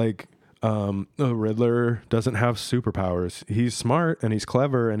 Like the Riddler doesn't have superpowers. He's smart and he's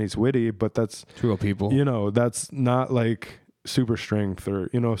clever and he's witty, but that's real people. That's not like super strength or,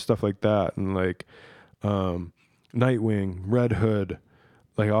 stuff like that. And like Nightwing, Red Hood,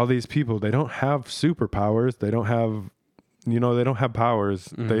 like all these people, they don't have superpowers. They don't have, they don't have powers.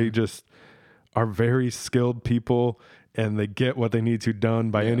 They just are very skilled people, and they get what they need to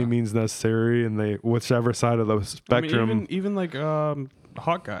done by any means necessary. And they, whichever side of the spectrum, I mean, even like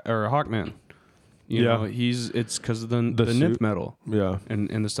Hawkeye or Hawkman, it's because of the nth metal,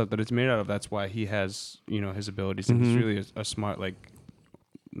 and the stuff that it's made out of. That's why he has his abilities, and he's really a smart, like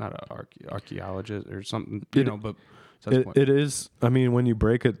not an archaeologist or something, but. It is. I mean, when you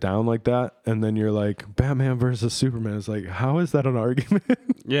break it down like that, and then you're like Batman versus Superman, it's like, how is that an argument?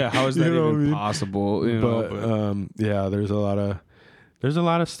 Yeah, how is that even possible? There's a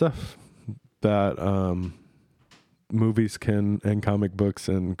lot of stuff that movies and comic books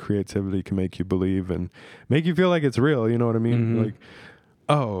and creativity can make you believe and make you feel like it's real. You know what I mean? Like,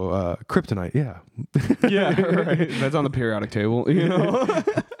 kryptonite. Yeah. Yeah. Right. That's on the periodic table.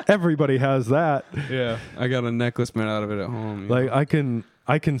 Everybody has that. Yeah, I got a necklace made out of it at home. Like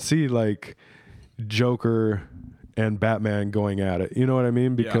I can see like Joker and Batman going at it. You know what I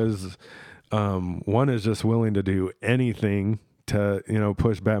mean? Because one is just willing to do anything to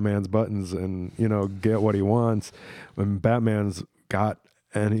push Batman's buttons and get what he wants. And Batman's got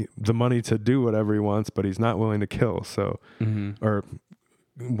the money to do whatever he wants, but he's not willing to kill. So or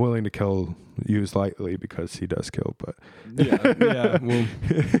willing to kill used lightly because he does kill, but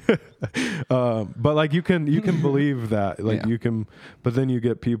but like you can believe that, like you can, but then you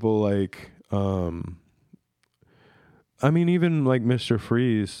get people like I mean even like Mr.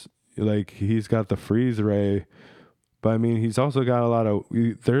 Freeze, like he's got the freeze ray, but I mean he's also got a lot of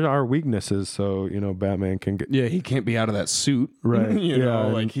there are weaknesses, so Batman can get he can't be out of that suit, right?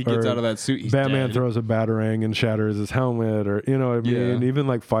 Like he gets out of that suit, he's Batman dead. throws a batarang and shatters his helmet, or what I mean. And even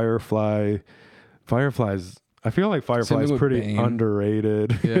like Firefly's I feel like Firefly's pretty Bane.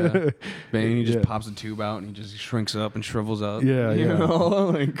 Underrated. Yeah, Bane, he just pops a tube out and he just shrinks up and shrivels up. Yeah,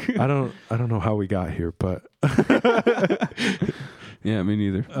 Like I don't know how we got here, but yeah, me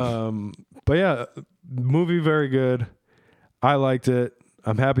neither. But yeah, movie very good. I liked it.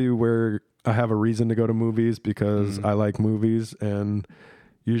 I'm happy where I have a reason to go to movies because I like movies, and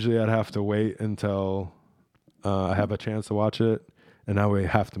usually I'd have to wait until I have a chance to watch it, and now we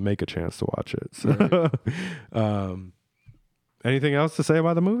have to make a chance to watch it. So, anything else to say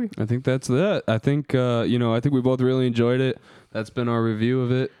about the movie? I think that's that. I think I think we both really enjoyed it. That's been our review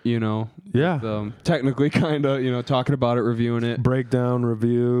of it. Yeah. With, technically, kind of talking about it, reviewing it, breakdown,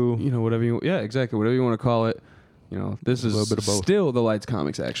 review. Whatever you. Yeah, exactly. Whatever you want to call it. This is still the Lights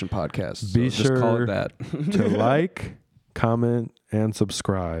Comics Action Podcast. Be so sure just call it that. to like, comment, and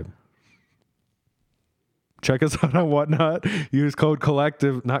subscribe. Check us out on Whatnot. Use code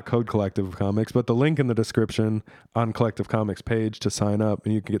Collective, not code Collective Comics, but the link in the description on Collective Comics page to sign up,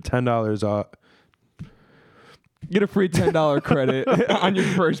 and you can get $10 off. Get a free $10 credit on your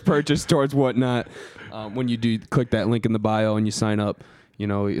first purchase towards Whatnot when you do click that link in the bio and you sign up.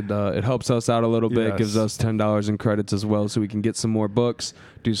 It helps us out a little bit. Yes. Gives us $10 in credits as well, so we can get some more books,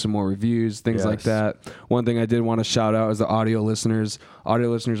 do some more reviews, things like that. One thing I did want to shout out is the audio listeners. Audio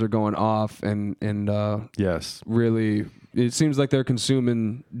listeners are going off, and yes, really, it seems like they're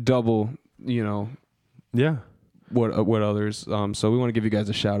consuming double. Yeah. What others? So we want to give you guys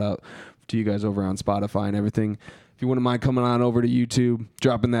a shout out to you guys over on Spotify and everything. If you wouldn't mind coming on over to YouTube,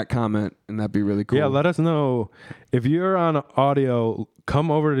 dropping that comment, and that'd be really cool. Yeah, let us know. If you're on audio, come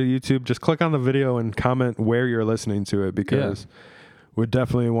over to YouTube. Just click on the video and comment where you're listening to it, because we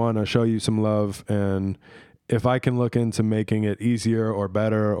definitely want to show you some love. And if I can look into making it easier or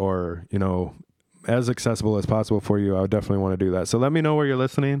better or, as accessible as possible for you, I would definitely want to do that. So let me know where you're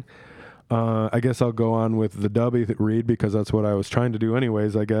listening. I guess I'll go on with the Dubby read because that's what I was trying to do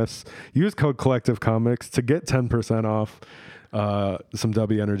anyways, I guess. Use code Collective Comics to get 10% off some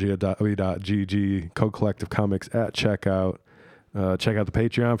W Energy at w.gg, code Collective Comics at checkout. Check out the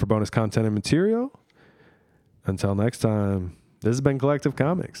Patreon for bonus content and material. Until next time, this has been Collective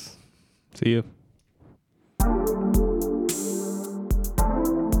Comics. See you.